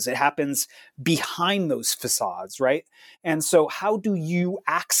houses. It happens behind those facades, right? And so how do you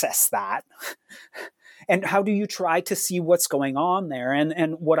access that? And how do you try to see what's going on there?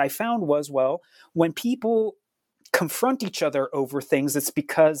 And what I found was, well, when people confront each other over things, it's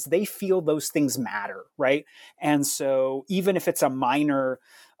because they feel those things matter, right? And so even if it's a minor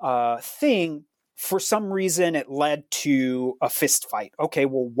thing, for some reason it led to a fist fight. Okay,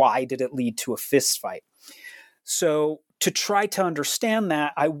 well, why did it lead to a fist fight? So to try to understand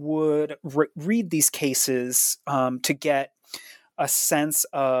that, I would read these cases to get a sense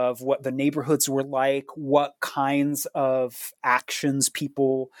of what the neighborhoods were like, what kinds of actions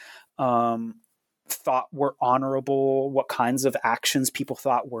people thought were honorable, what kinds of actions people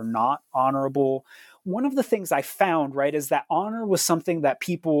thought were not honorable. One of the things I found, right, is that honor was something that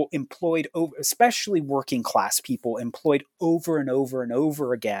people employed, especially working class people, employed over and over and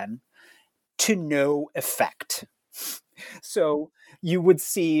over again to no effect. So you would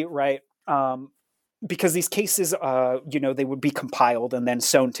see, right, because these cases, they would be compiled and then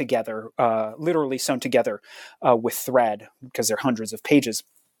sewn together, literally sewn together with thread, because they're hundreds of pages.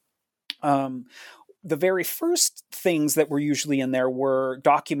 The very first things that were usually in there were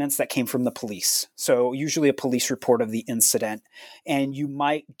documents that came from the police. So usually a police report of the incident. And you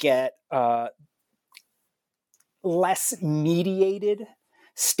might get less mediated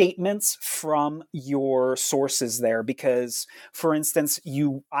statements from your sources there, because, for instance,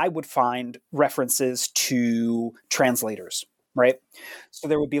 I would find references to translators, right? So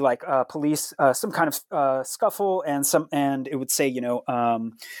there would be like police, some kind of scuffle, and it would say,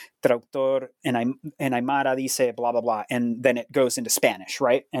 traductor en Aymara dice blah blah blah, and then it goes into Spanish,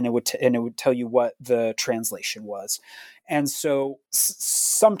 right? And it would tell you what the translation was. And so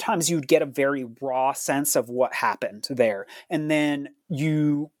sometimes you'd get a very raw sense of what happened there, and then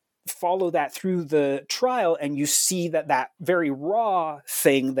you follow that through the trial, and you see that very raw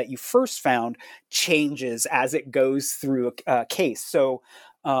thing that you first found changes as it goes through a case. So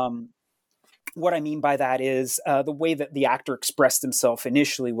what I mean by that is the way that the actor expressed himself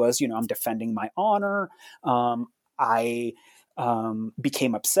initially was, I'm defending my honor. I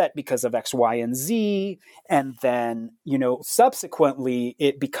became upset because of X, Y, and Z. And then, subsequently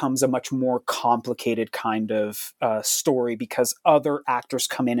it becomes a much more complicated kind of story, because other actors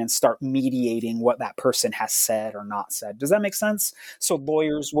come in and start mediating what that person has said or not said. Does that make sense? So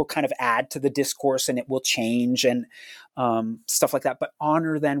lawyers will kind of add to the discourse, and it will change and stuff like that. But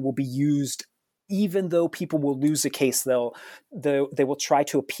honor then will be used. Even though people will lose a case, they will try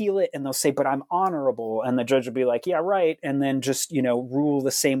to appeal it, and they'll say, but I'm honorable. And the judge will be like, yeah, right. And then just, rule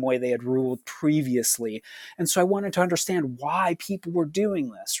the same way they had ruled previously. And so I wanted to understand why people were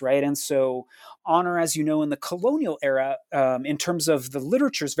doing this, right? And so honor, as you know, in the colonial era, in terms of the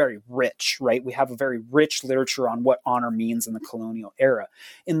literature, is very rich, right? We have a very rich literature on what honor means in the colonial era.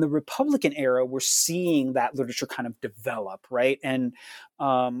 In the Republican era, we're seeing that literature kind of develop, right? And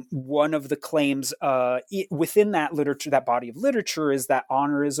one of the claims within that literature, that body of literature, is that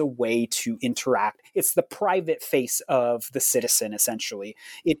honor is a way to interact. It's the private face of the citizen, essentially.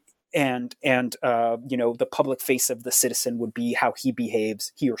 The public face of the citizen would be how he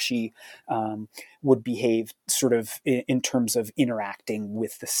behaves, he or she would behave sort of in terms of interacting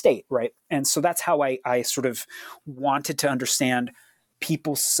with the state, right? And so that's how I sort of wanted to understand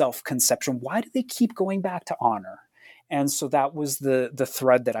people's self-conception. Why do they keep going back to honor? And so that was the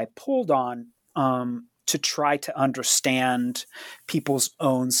thread that I pulled on to try to understand people's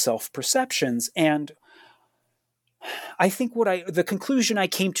own self-perceptions. And I think the conclusion I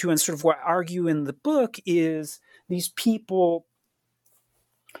came to, and sort of what I argue in the book, is these people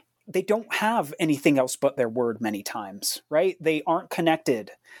they don't have anything else but their word many times, right? They aren't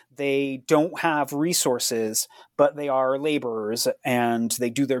connected. They don't have resources, but they are laborers and they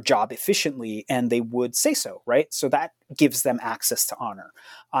do their job efficiently and they would say so, right? So that gives them access to honor.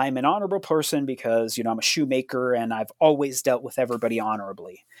 I'm an honorable person because, I'm a shoemaker and I've always dealt with everybody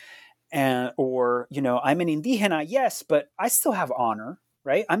honorably. Or, I'm an indígena, yes, but I still have honor,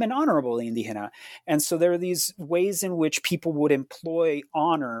 right? I'm an honorable indígena. And so there are these ways in which people would employ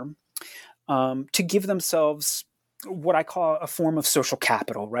honor to give themselves what I call a form of social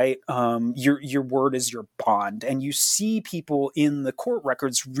capital, right? Your word is your bond. And you see people in the court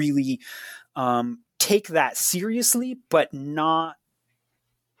records really take that seriously, but not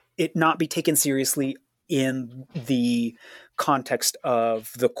be taken seriously in the context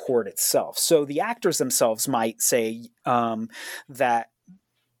of the court itself. So the actors themselves might say that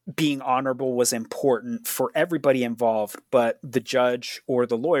being honorable was important for everybody involved, but the judge or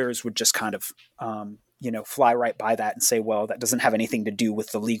the lawyers would just kind of, fly right by that and say, well, that doesn't have anything to do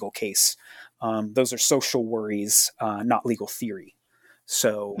with the legal case. Those are social worries, not legal theory.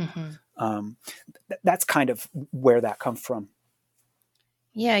 So that's kind of where that comes from.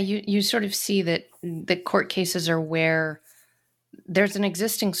 Yeah, you sort of see that the court cases are where there's an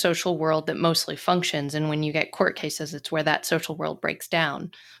existing social world that mostly functions, and when you get court cases, it's where that social world breaks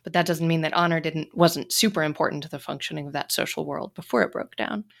down. But that doesn't mean that honor wasn't super important to the functioning of that social world before it broke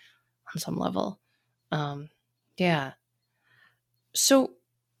down on some level. Yeah. So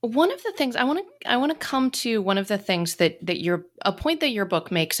one of the things I want to come to, one of the things that a point that your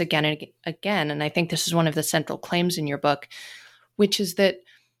book makes again and again, and I think this is one of the central claims in your book, which is that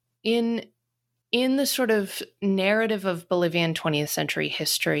in the sort of narrative of Bolivian 20th century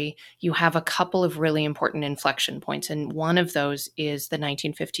history, you have a couple of really important inflection points. And one of those is the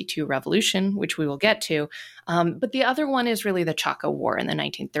 1952 revolution, which we will get to. But the other one is really the Chaco War in the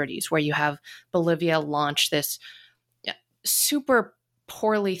 1930s, where you have Bolivia launch this super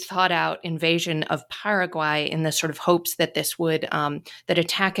poorly thought out invasion of Paraguay in the sort of hopes that this would, that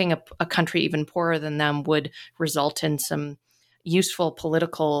attacking a country even poorer than them would result in some useful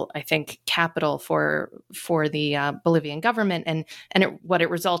political, I think, capital for the Bolivian government, and what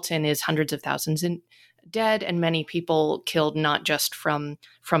it results in is hundreds of thousands in dead and many people killed, not just from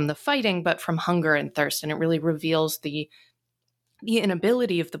the fighting, but from hunger and thirst. And it really reveals the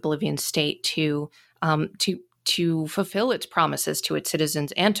inability of the Bolivian state to fulfill its promises to its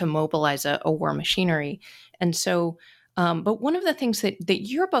citizens and to mobilize a war machinery. And so. But one of the things that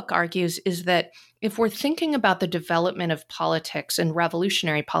your book argues is that if we're thinking about the development of politics and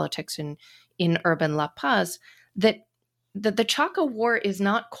revolutionary politics in urban La Paz, that the Chaco War is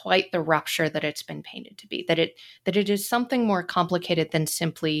not quite the rupture that it's been painted to be, that it is something more complicated than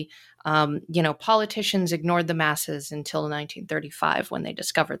simply, politicians ignored the masses until 1935 when they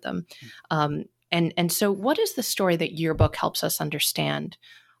discovered them. And so what is the story that your book helps us understand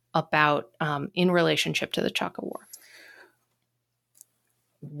about in relationship to the Chaco War?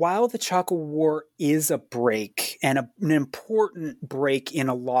 While the Chaco War is a break, and an important break in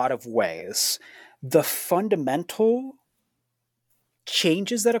a lot of ways, the fundamental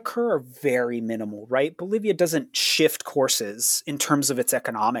changes that occur are very minimal, right? Bolivia doesn't shift courses in terms of its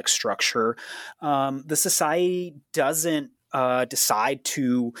economic structure. The society doesn't decide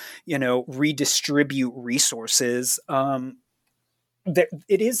to, redistribute resources. It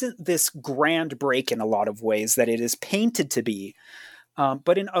isn't this grand break in a lot of ways that it is painted to be.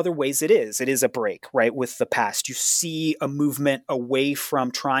 But in other ways, it is a break, right? With the past, you see a movement away from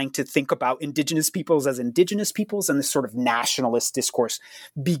trying to think about indigenous peoples as indigenous peoples, and this sort of nationalist discourse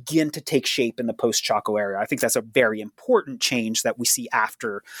begin to take shape in the post-Chaco era. I think that's a very important change that we see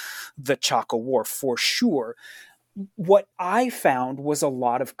after the Chaco War, for sure. What I found was a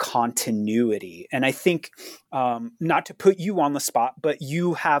lot of continuity. And I think, not to put you on the spot, but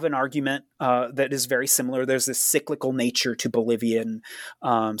you have an argument that is very similar. There's this cyclical nature to Bolivian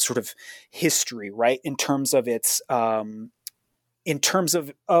sort of history, right? In terms of its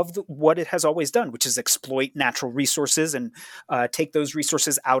what it has always done, which is exploit natural resources and take those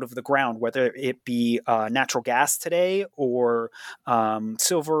resources out of the ground, whether it be natural gas today or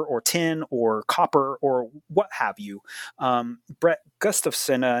silver or tin or copper or what have you. Brett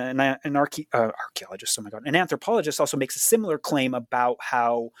Gustafson, an archaeologist, an anthropologist, also makes a similar claim about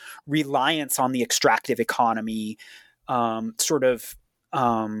how reliance on the extractive economy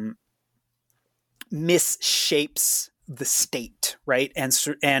misshapes the state, right?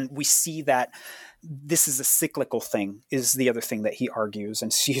 And we see that this is a cyclical thing is the other thing that he argues.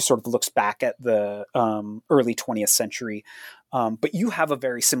 And he sort of looks back at the early 20th century. But you have a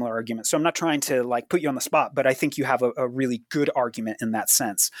very similar argument. So I'm not trying to like put you on the spot, but I think you have a really good argument in that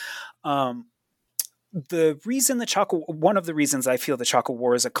sense. The reason one of the reasons I feel the Chaco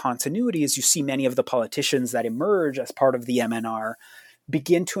War is a continuity is you see many of the politicians that emerge as part of the MNR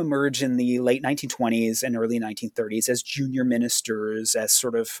begin to emerge in the late 1920s and early 1930s as junior ministers, as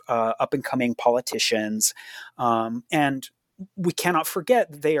sort of up-and-coming politicians. And we cannot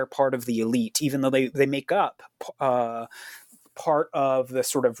forget that they are part of the elite, even though they make up part of the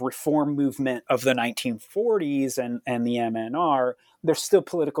sort of reform movement of the 1940s and the MNR. They're still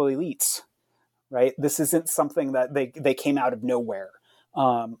political elites, right? This isn't something that they came out of nowhere.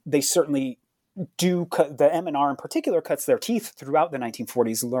 They certainly do. The MNR in particular cuts their teeth throughout the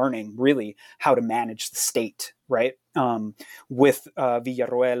 1940s, learning really how to manage the state, right? With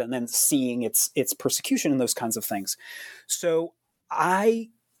Villarroel, and then seeing its persecution and those kinds of things. So I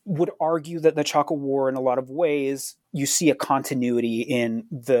would argue that the Chaco War, in a lot of ways, you see a continuity in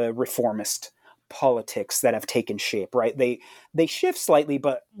the reformist politics that have taken shape, right? They shift slightly,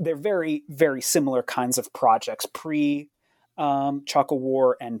 but they're very, very similar kinds of projects, pre-Chaco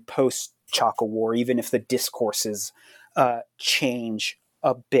War and post-Chaco War, even if the discourses change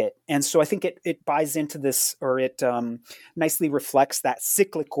a bit. And so I think it buys into this, or it nicely reflects that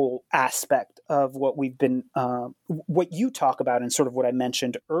cyclical aspect of what we've been, what you talk about and sort of what I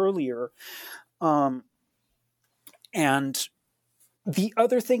mentioned earlier. And the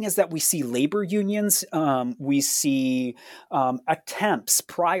other thing is that we see labor unions. We see attempts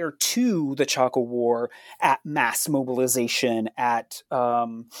prior to the Chaco War at mass mobilization, at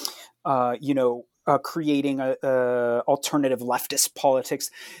creating a alternative leftist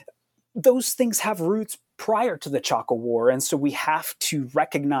politics. Those things have roots prior to the Chaco War, and so we have to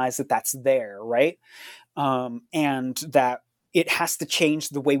recognize that that's there, right? And that it has to change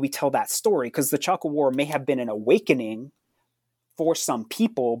the way we tell that story, because the Chaco War may have been an awakening for some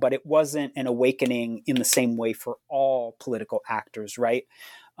people, but it wasn't an awakening in the same way for all political actors, right?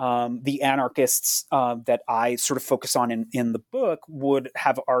 The anarchists that I sort of focus on in the book would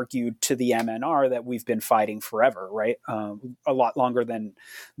have argued to the MNR that we've been fighting forever, right? A lot longer than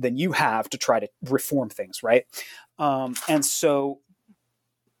you have to try to reform things, right? And so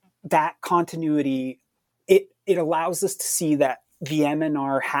that continuity, it allows us to see that the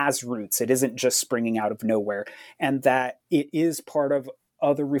MNR has roots. It isn't just springing out of nowhere, and that it is part of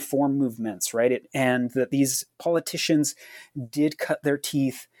other reform movements, right? And that these politicians did cut their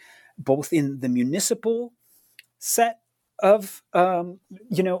teeth both in the municipal set of,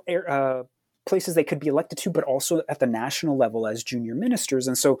 places they could be elected to, but also at the national level as junior ministers.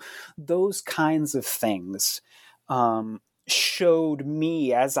 And so those kinds of things showed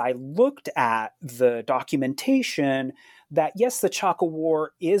me, as I looked at the documentation, that yes, the Chaco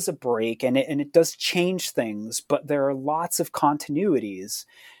War is a break and it does change things, but there are lots of continuities.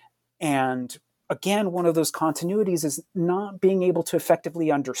 And again, one of those continuities is not being able to effectively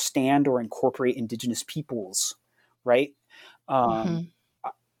understand or incorporate Indigenous peoples, right?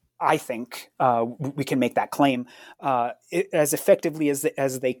 I think we can make that claim as effectively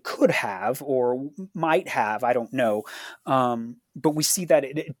as they could have or might have. I don't know. But we see that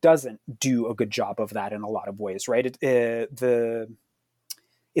it doesn't do a good job of that in a lot of ways, right? It's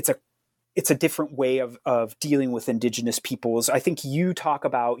a different way of dealing with Indigenous peoples. I think you talk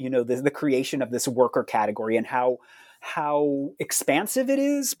about, the creation of this worker category and how expansive it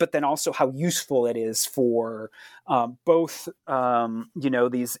is, but then also how useful it is for both,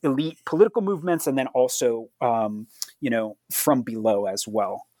 these elite political movements and then also, from below as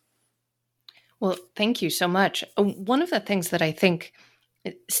well. Well, thank you so much. One of the things that I think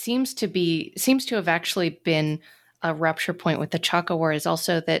seems to have actually been a rupture point with the Chaco War is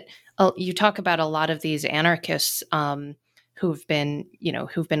also that you talk about a lot of these anarchists who've been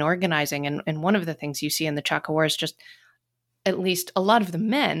organizing. And one of the things you see in the Chaco War is just at least a lot of the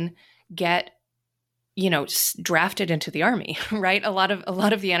men get, drafted into the army, right? A lot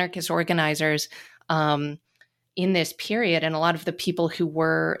of the anarchist organizers in this period, and a lot of the people who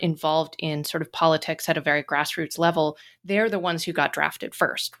were involved in sort of politics at a very grassroots level, they're the ones who got drafted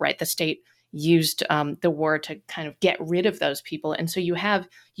first, right? The state used the war to kind of get rid of those people. And so you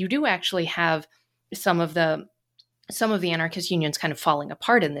do actually have some of the anarchist unions kind of falling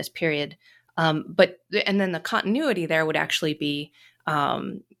apart in this period. And then the continuity there would actually be,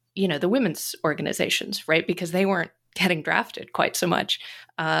 the women's organizations, right? Because they weren't getting drafted quite so much.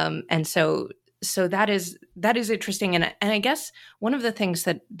 And so that is interesting. And I guess one of the things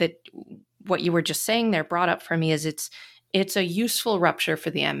that what you were just saying there brought up for me is it's a useful rupture for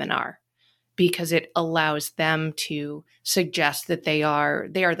the MNR. because it allows them to suggest that they are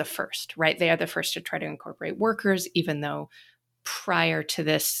the first, right? They are the first to try to incorporate workers, even though prior to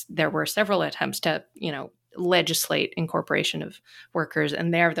this, there were several attempts to, legislate incorporation of workers,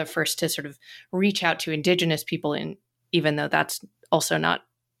 and they're the first to sort of reach out to indigenous people, even though that's also not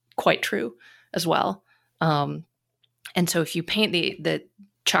quite true as well. And so if you paint the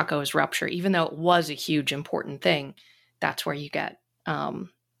Chaco's rupture, even though it was a huge important thing, that's where you get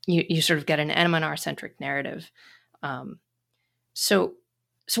you sort of get an MNR-centric narrative. So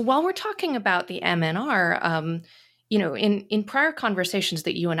while we're talking about the MNR, in prior conversations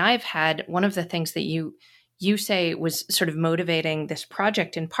that you and I have had, one of the things that you say was sort of motivating this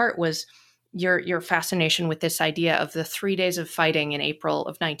project in part was your fascination with this idea of the 3 days of fighting in April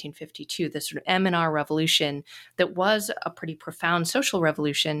of 1952, this sort of MNR revolution that was a pretty profound social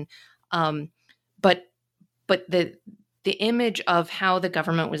revolution, but the image of how the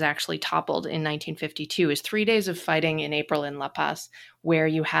government was actually toppled in 1952 is 3 days of fighting in April in La Paz, where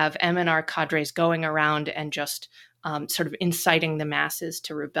you have MNR cadres going around and just sort of inciting the masses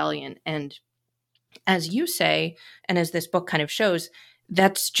to rebellion. And as you say, and as this book kind of shows,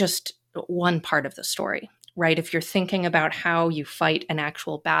 that's just one part of the story, right? If you're thinking about how you fight an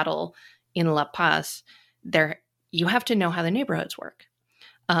actual battle in La Paz, you have to know how the neighborhoods work.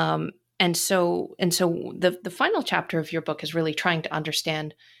 And so the final chapter of your book is really trying to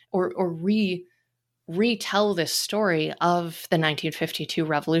understand or retell this story of the 1952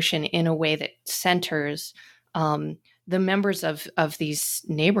 revolution in a way that centers the members of these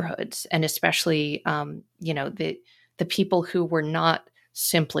neighborhoods, and especially the people who were not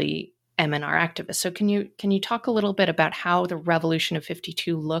simply MNR activists. So can you talk a little bit about how the revolution of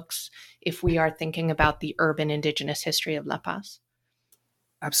 52 looks if we are thinking about the urban indigenous history of La Paz?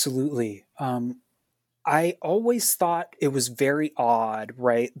 Absolutely. I always thought it was very odd,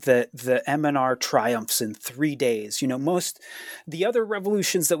 right, that the MNR triumphs in 3 days. Most the other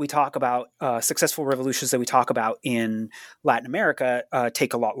revolutions that we talk about, successful revolutions that we talk about in Latin America,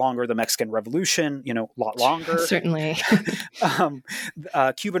 take a lot longer. The Mexican Revolution, a lot longer. Certainly.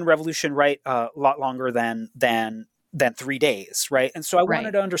 Cuban Revolution, right, a lot longer than 3 days, right? And so I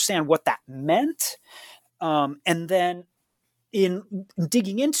wanted to understand what that meant, and then in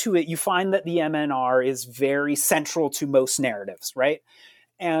digging into it, you find that the MNR is very central to most narratives, right?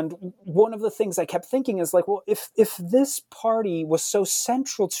 And one of the things I kept thinking is like, well, if this party was so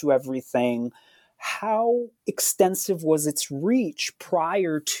central to everything, how extensive was its reach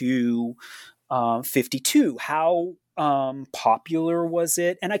prior to 52? How popular was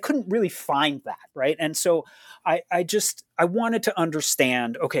it? And I couldn't really find that, right? And so I wanted to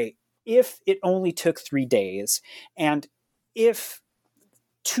understand, okay, if it only took 3 days, and if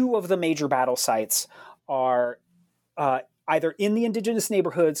two of the major battle sites are either in the indigenous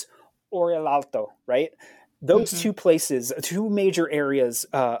neighborhoods or El Alto, right? Those two places, two major areas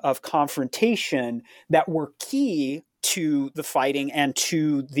of confrontation that were key to the fighting and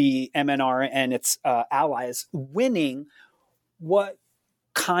to the MNR and its allies winning, what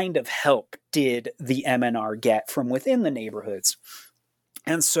kind of help did the MNR get from within the neighborhoods?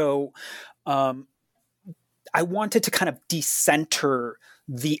 And so I wanted to kind of decenter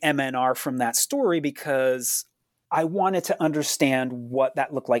the MNR from that story because I wanted to understand what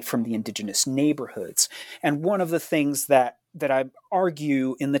that looked like from the indigenous neighborhoods. And one of the things that I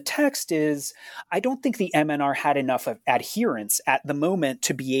argue in the text is I don't think the MNR had enough of adherents at that moment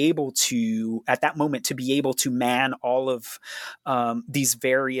to be able to man all of these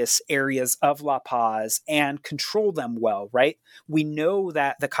various areas of La Paz and control them well, right? We know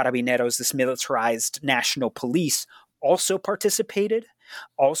that the Carabineros, this militarized national police, also participated,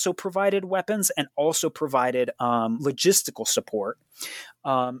 also provided weapons, and also provided logistical support.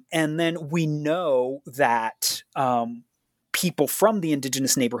 And then we know that people from the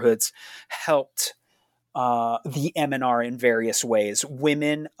indigenous neighborhoods helped the MNR in various ways.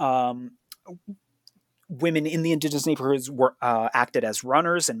 Women in the indigenous neighborhoods were acted as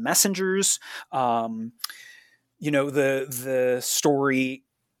runners and messengers. The story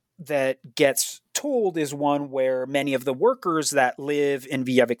that gets told is one where many of the workers that live in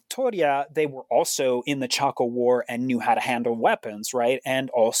Villa Victoria, they were also in the Chaco War and knew how to handle weapons, right?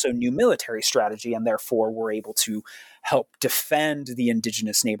 And also knew military strategy, and therefore were able to help defend the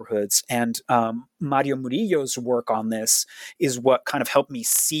indigenous neighborhoods. And Mario Murillo's work on this is what kind of helped me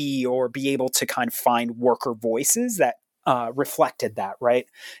see or be able to kind of find worker voices that reflected that, right?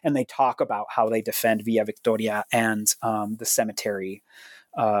 And they talk about how they defend Villa Victoria and the cemetery.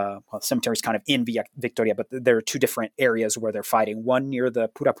 Cemetery is kind of in Villa Victoria, but there are two different areas where they're fighting. One near the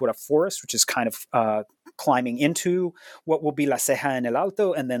Pura Pura forest, which is kind of climbing into what will be La Ceja en el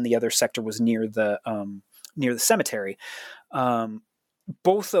Alto, and then the other sector was near the cemetery.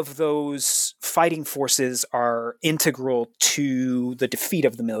 Both of those fighting forces are integral to the defeat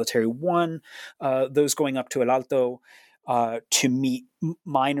of the military. One, those going up to El Alto to meet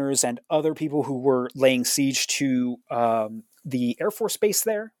miners and other people who were laying siege to the Air Force base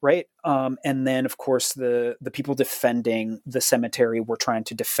there, right? And then, of course, the people defending the cemetery were trying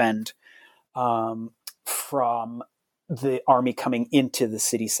to defend from the army coming into the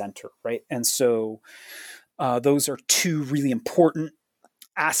city center, right? And so those are two really important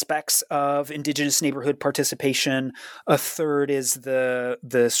aspects of indigenous neighborhood participation. A third is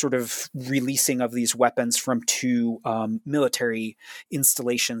the sort of releasing of these weapons from two military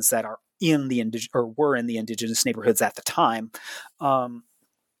installations that are were in the indigenous neighborhoods at the time. One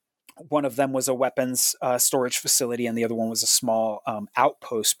of them was a weapons storage facility, and the other one was a small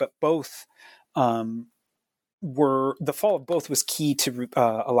outpost. But both the fall of both was key to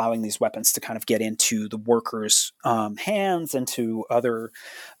allowing these weapons to kind of get into the workers' hands and to other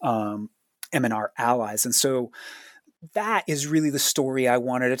M&R allies. And so that is really the story I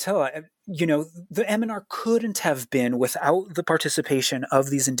wanted to tell. The M&R couldn't have been, without the participation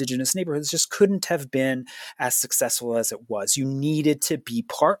of these indigenous neighborhoods, just couldn't have been as successful as it was. You needed to be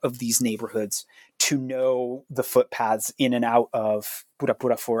part of these neighborhoods to know the footpaths in and out of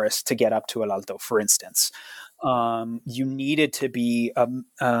Purapura Forest to get up to El Alto, for instance. You needed to be a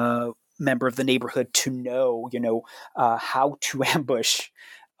member of the neighborhood to know, how to ambush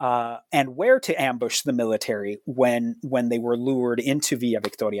and where to ambush the military when they were lured into Villa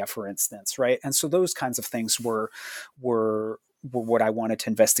Victoria, for instance, right? And so those kinds of things were what I wanted to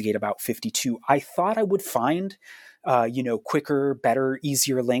investigate about 52. I thought I would find quicker, better,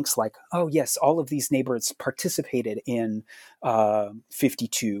 easier links like, oh yes, all of these neighborhoods participated in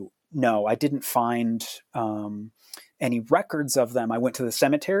 52. No, I didn't find any records of them. I went to the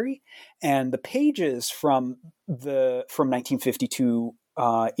cemetery, and the pages from 1952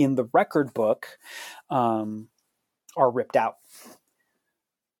 in the record book are ripped out.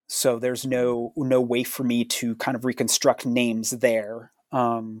 So there's no way for me to kind of reconstruct names there.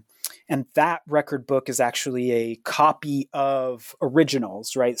 And that record book is actually a copy of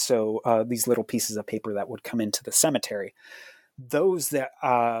originals, right? So these little pieces of paper that would come into the cemetery. Those that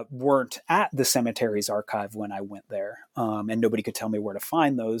weren't at the cemetery's archive when I went there, and nobody could tell me where to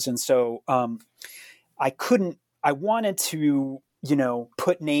find those. And so I wanted to,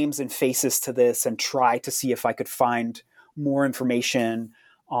 put names and faces to this and try to see if I could find more information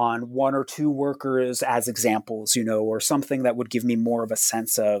on one or two workers as examples, or something that would give me more of a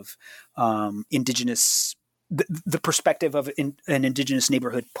sense of indigenous, the perspective of an indigenous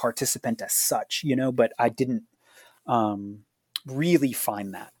neighborhood participant as such, but I didn't really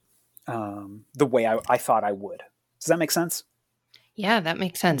find that the way I thought I would. Does that make sense? Yeah, that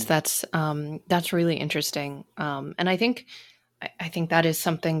makes sense. That's really interesting. And I think that is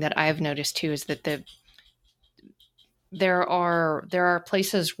something that I've noticed too, is that there are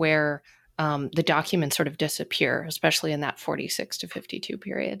places where the documents sort of disappear, especially in that 46 to 52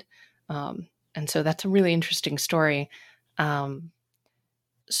 period. And so that's a really interesting story.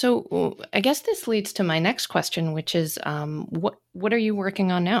 So I guess this leads to my next question, which is what are you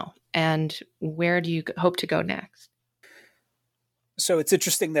working on now, and where do you hope to go next? So it's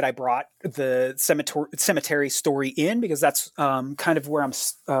interesting that I brought the cemetery story in, because that's kind of where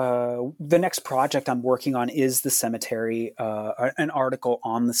the next project I'm working on is the cemetery, an article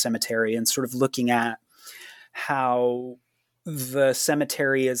on the cemetery, and sort of looking at how the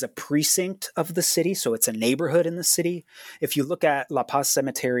cemetery is a precinct of the city. So it's a neighborhood in the city. If you look at La Paz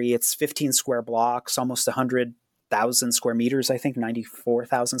Cemetery, it's 15 square blocks, almost 100,000 square meters, I think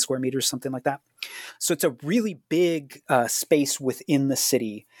 94,000 square meters, something like that. So it's a really big space within the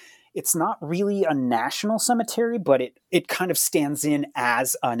city. It's not really a national cemetery, but it kind of stands in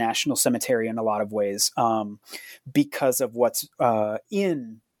as a national cemetery in a lot of ways because of what's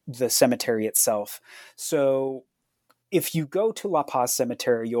in the cemetery itself. So if you go to La Paz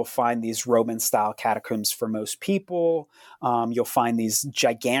Cemetery, you'll find these Roman-style catacombs for most people. You'll find these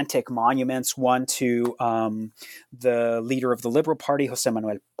gigantic monuments, one to the leader of the Liberal Party, Jose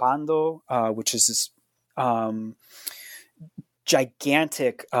Manuel Pando, which is this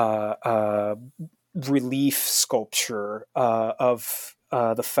gigantic relief sculpture of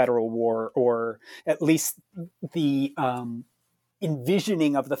the Federal War, or at least the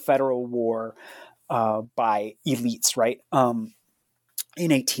envisioning of the Federal War by elites, right? In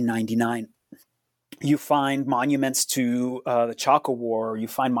 1899. You find monuments to the Chaco War. You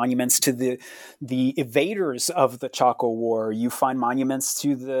find monuments to the evaders of the Chaco War. You find monuments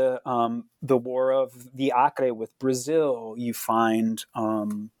to the War of the Acre with Brazil. You find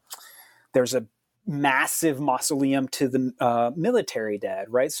there's a massive mausoleum to the military dead,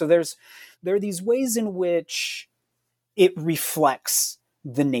 right? So there are these ways in which it reflects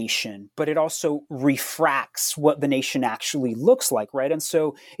the nation, but it also refracts what the nation actually looks like, right? And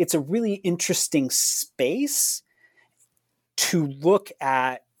so it's a really interesting space to look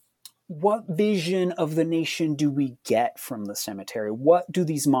at what vision of the nation do we get from the cemetery? What do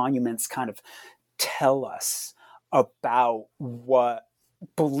these monuments kind of tell us about what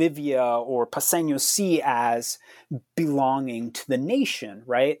Bolivia or Paceños see as belonging to the nation,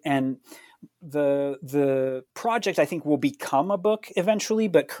 right? And the project, I think, will become a book eventually,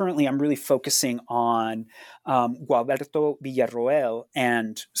 but currently I'm really focusing on Gualberto Villarroel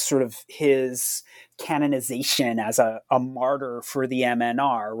and sort of his canonization as a martyr for the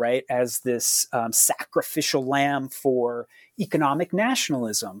MNR, right? As this sacrificial lamb for economic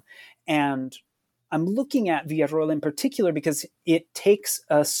nationalism. And I'm looking at Villarroel in particular because it takes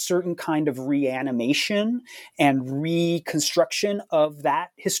a certain kind of reanimation and reconstruction of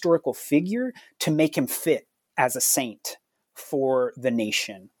that historical figure to make him fit as a saint for the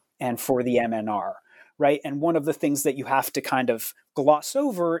nation and for the MNR, right? And one of the things that you have to kind of gloss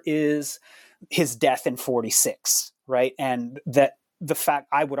over is his death in 1946, right? And that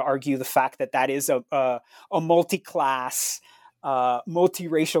I would argue the fact that is a multi-class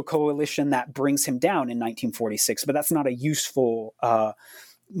multiracial coalition that brings him down in 1946, but that's not a useful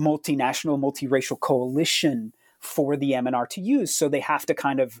multinational, multiracial coalition for the MNR to use. So they have to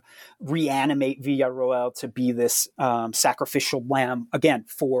kind of reanimate Villarroel to be this sacrificial lamb, again,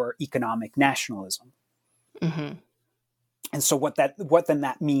 for economic nationalism. Mm-hmm. And so what then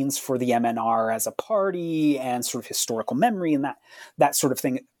that means for the MNR as a party and sort of historical memory and that sort of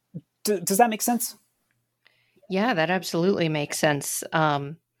thing. Does that make sense? Yeah, that absolutely makes sense.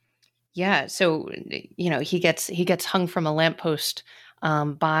 Yeah, so he gets hung from a lamppost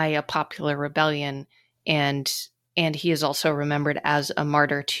by a popular rebellion, and he is also remembered as a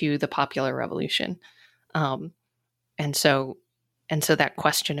martyr to the popular revolution. And so that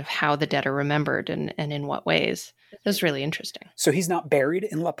question of how the dead are remembered and in what ways is really interesting. So he's not buried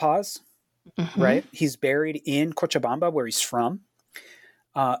in La Paz, mm-hmm. right? He's buried in Cochabamba, where he's from.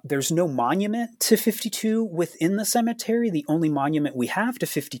 There's no monument to 52 within the cemetery. The only monument we have to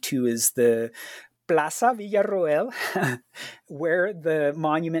 52 is the Plaza Villarroel, where the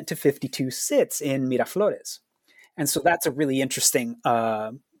monument to 52 sits in Miraflores. And so that's a really interesting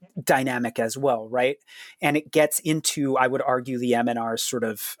dynamic as well, right? And it gets into, I would argue, the MNR's sort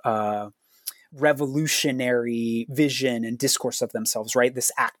of revolutionary vision and discourse of themselves, right?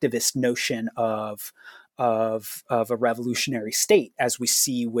 This activist notion of a revolutionary state, as we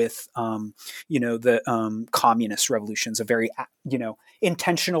see with, the communist revolutions, a very,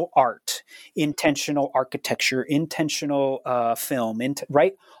 intentional art, intentional architecture, intentional film,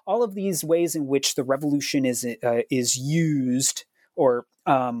 right? All of these ways in which the revolution is used, or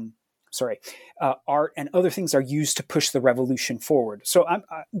art and other things are used to push the revolution forward. So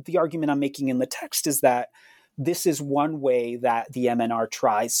the argument I'm making in the text is that this is one way that the MNR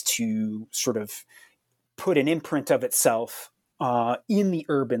tries to sort of put an imprint of itself in the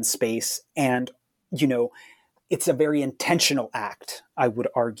urban space. And, it's a very intentional act, I would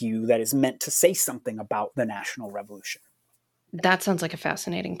argue, that is meant to say something about the national revolution. That sounds like a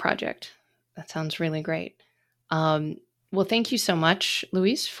fascinating project. That sounds really great. Well, thank you so much,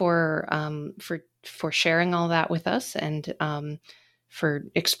 Luis, for sharing all that with us and for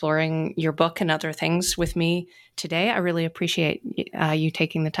exploring your book and other things with me today. I really appreciate you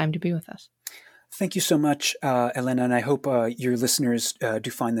taking the time to be with us. Thank you so much, Elena, and I hope your listeners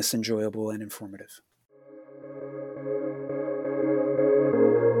do find this enjoyable and informative.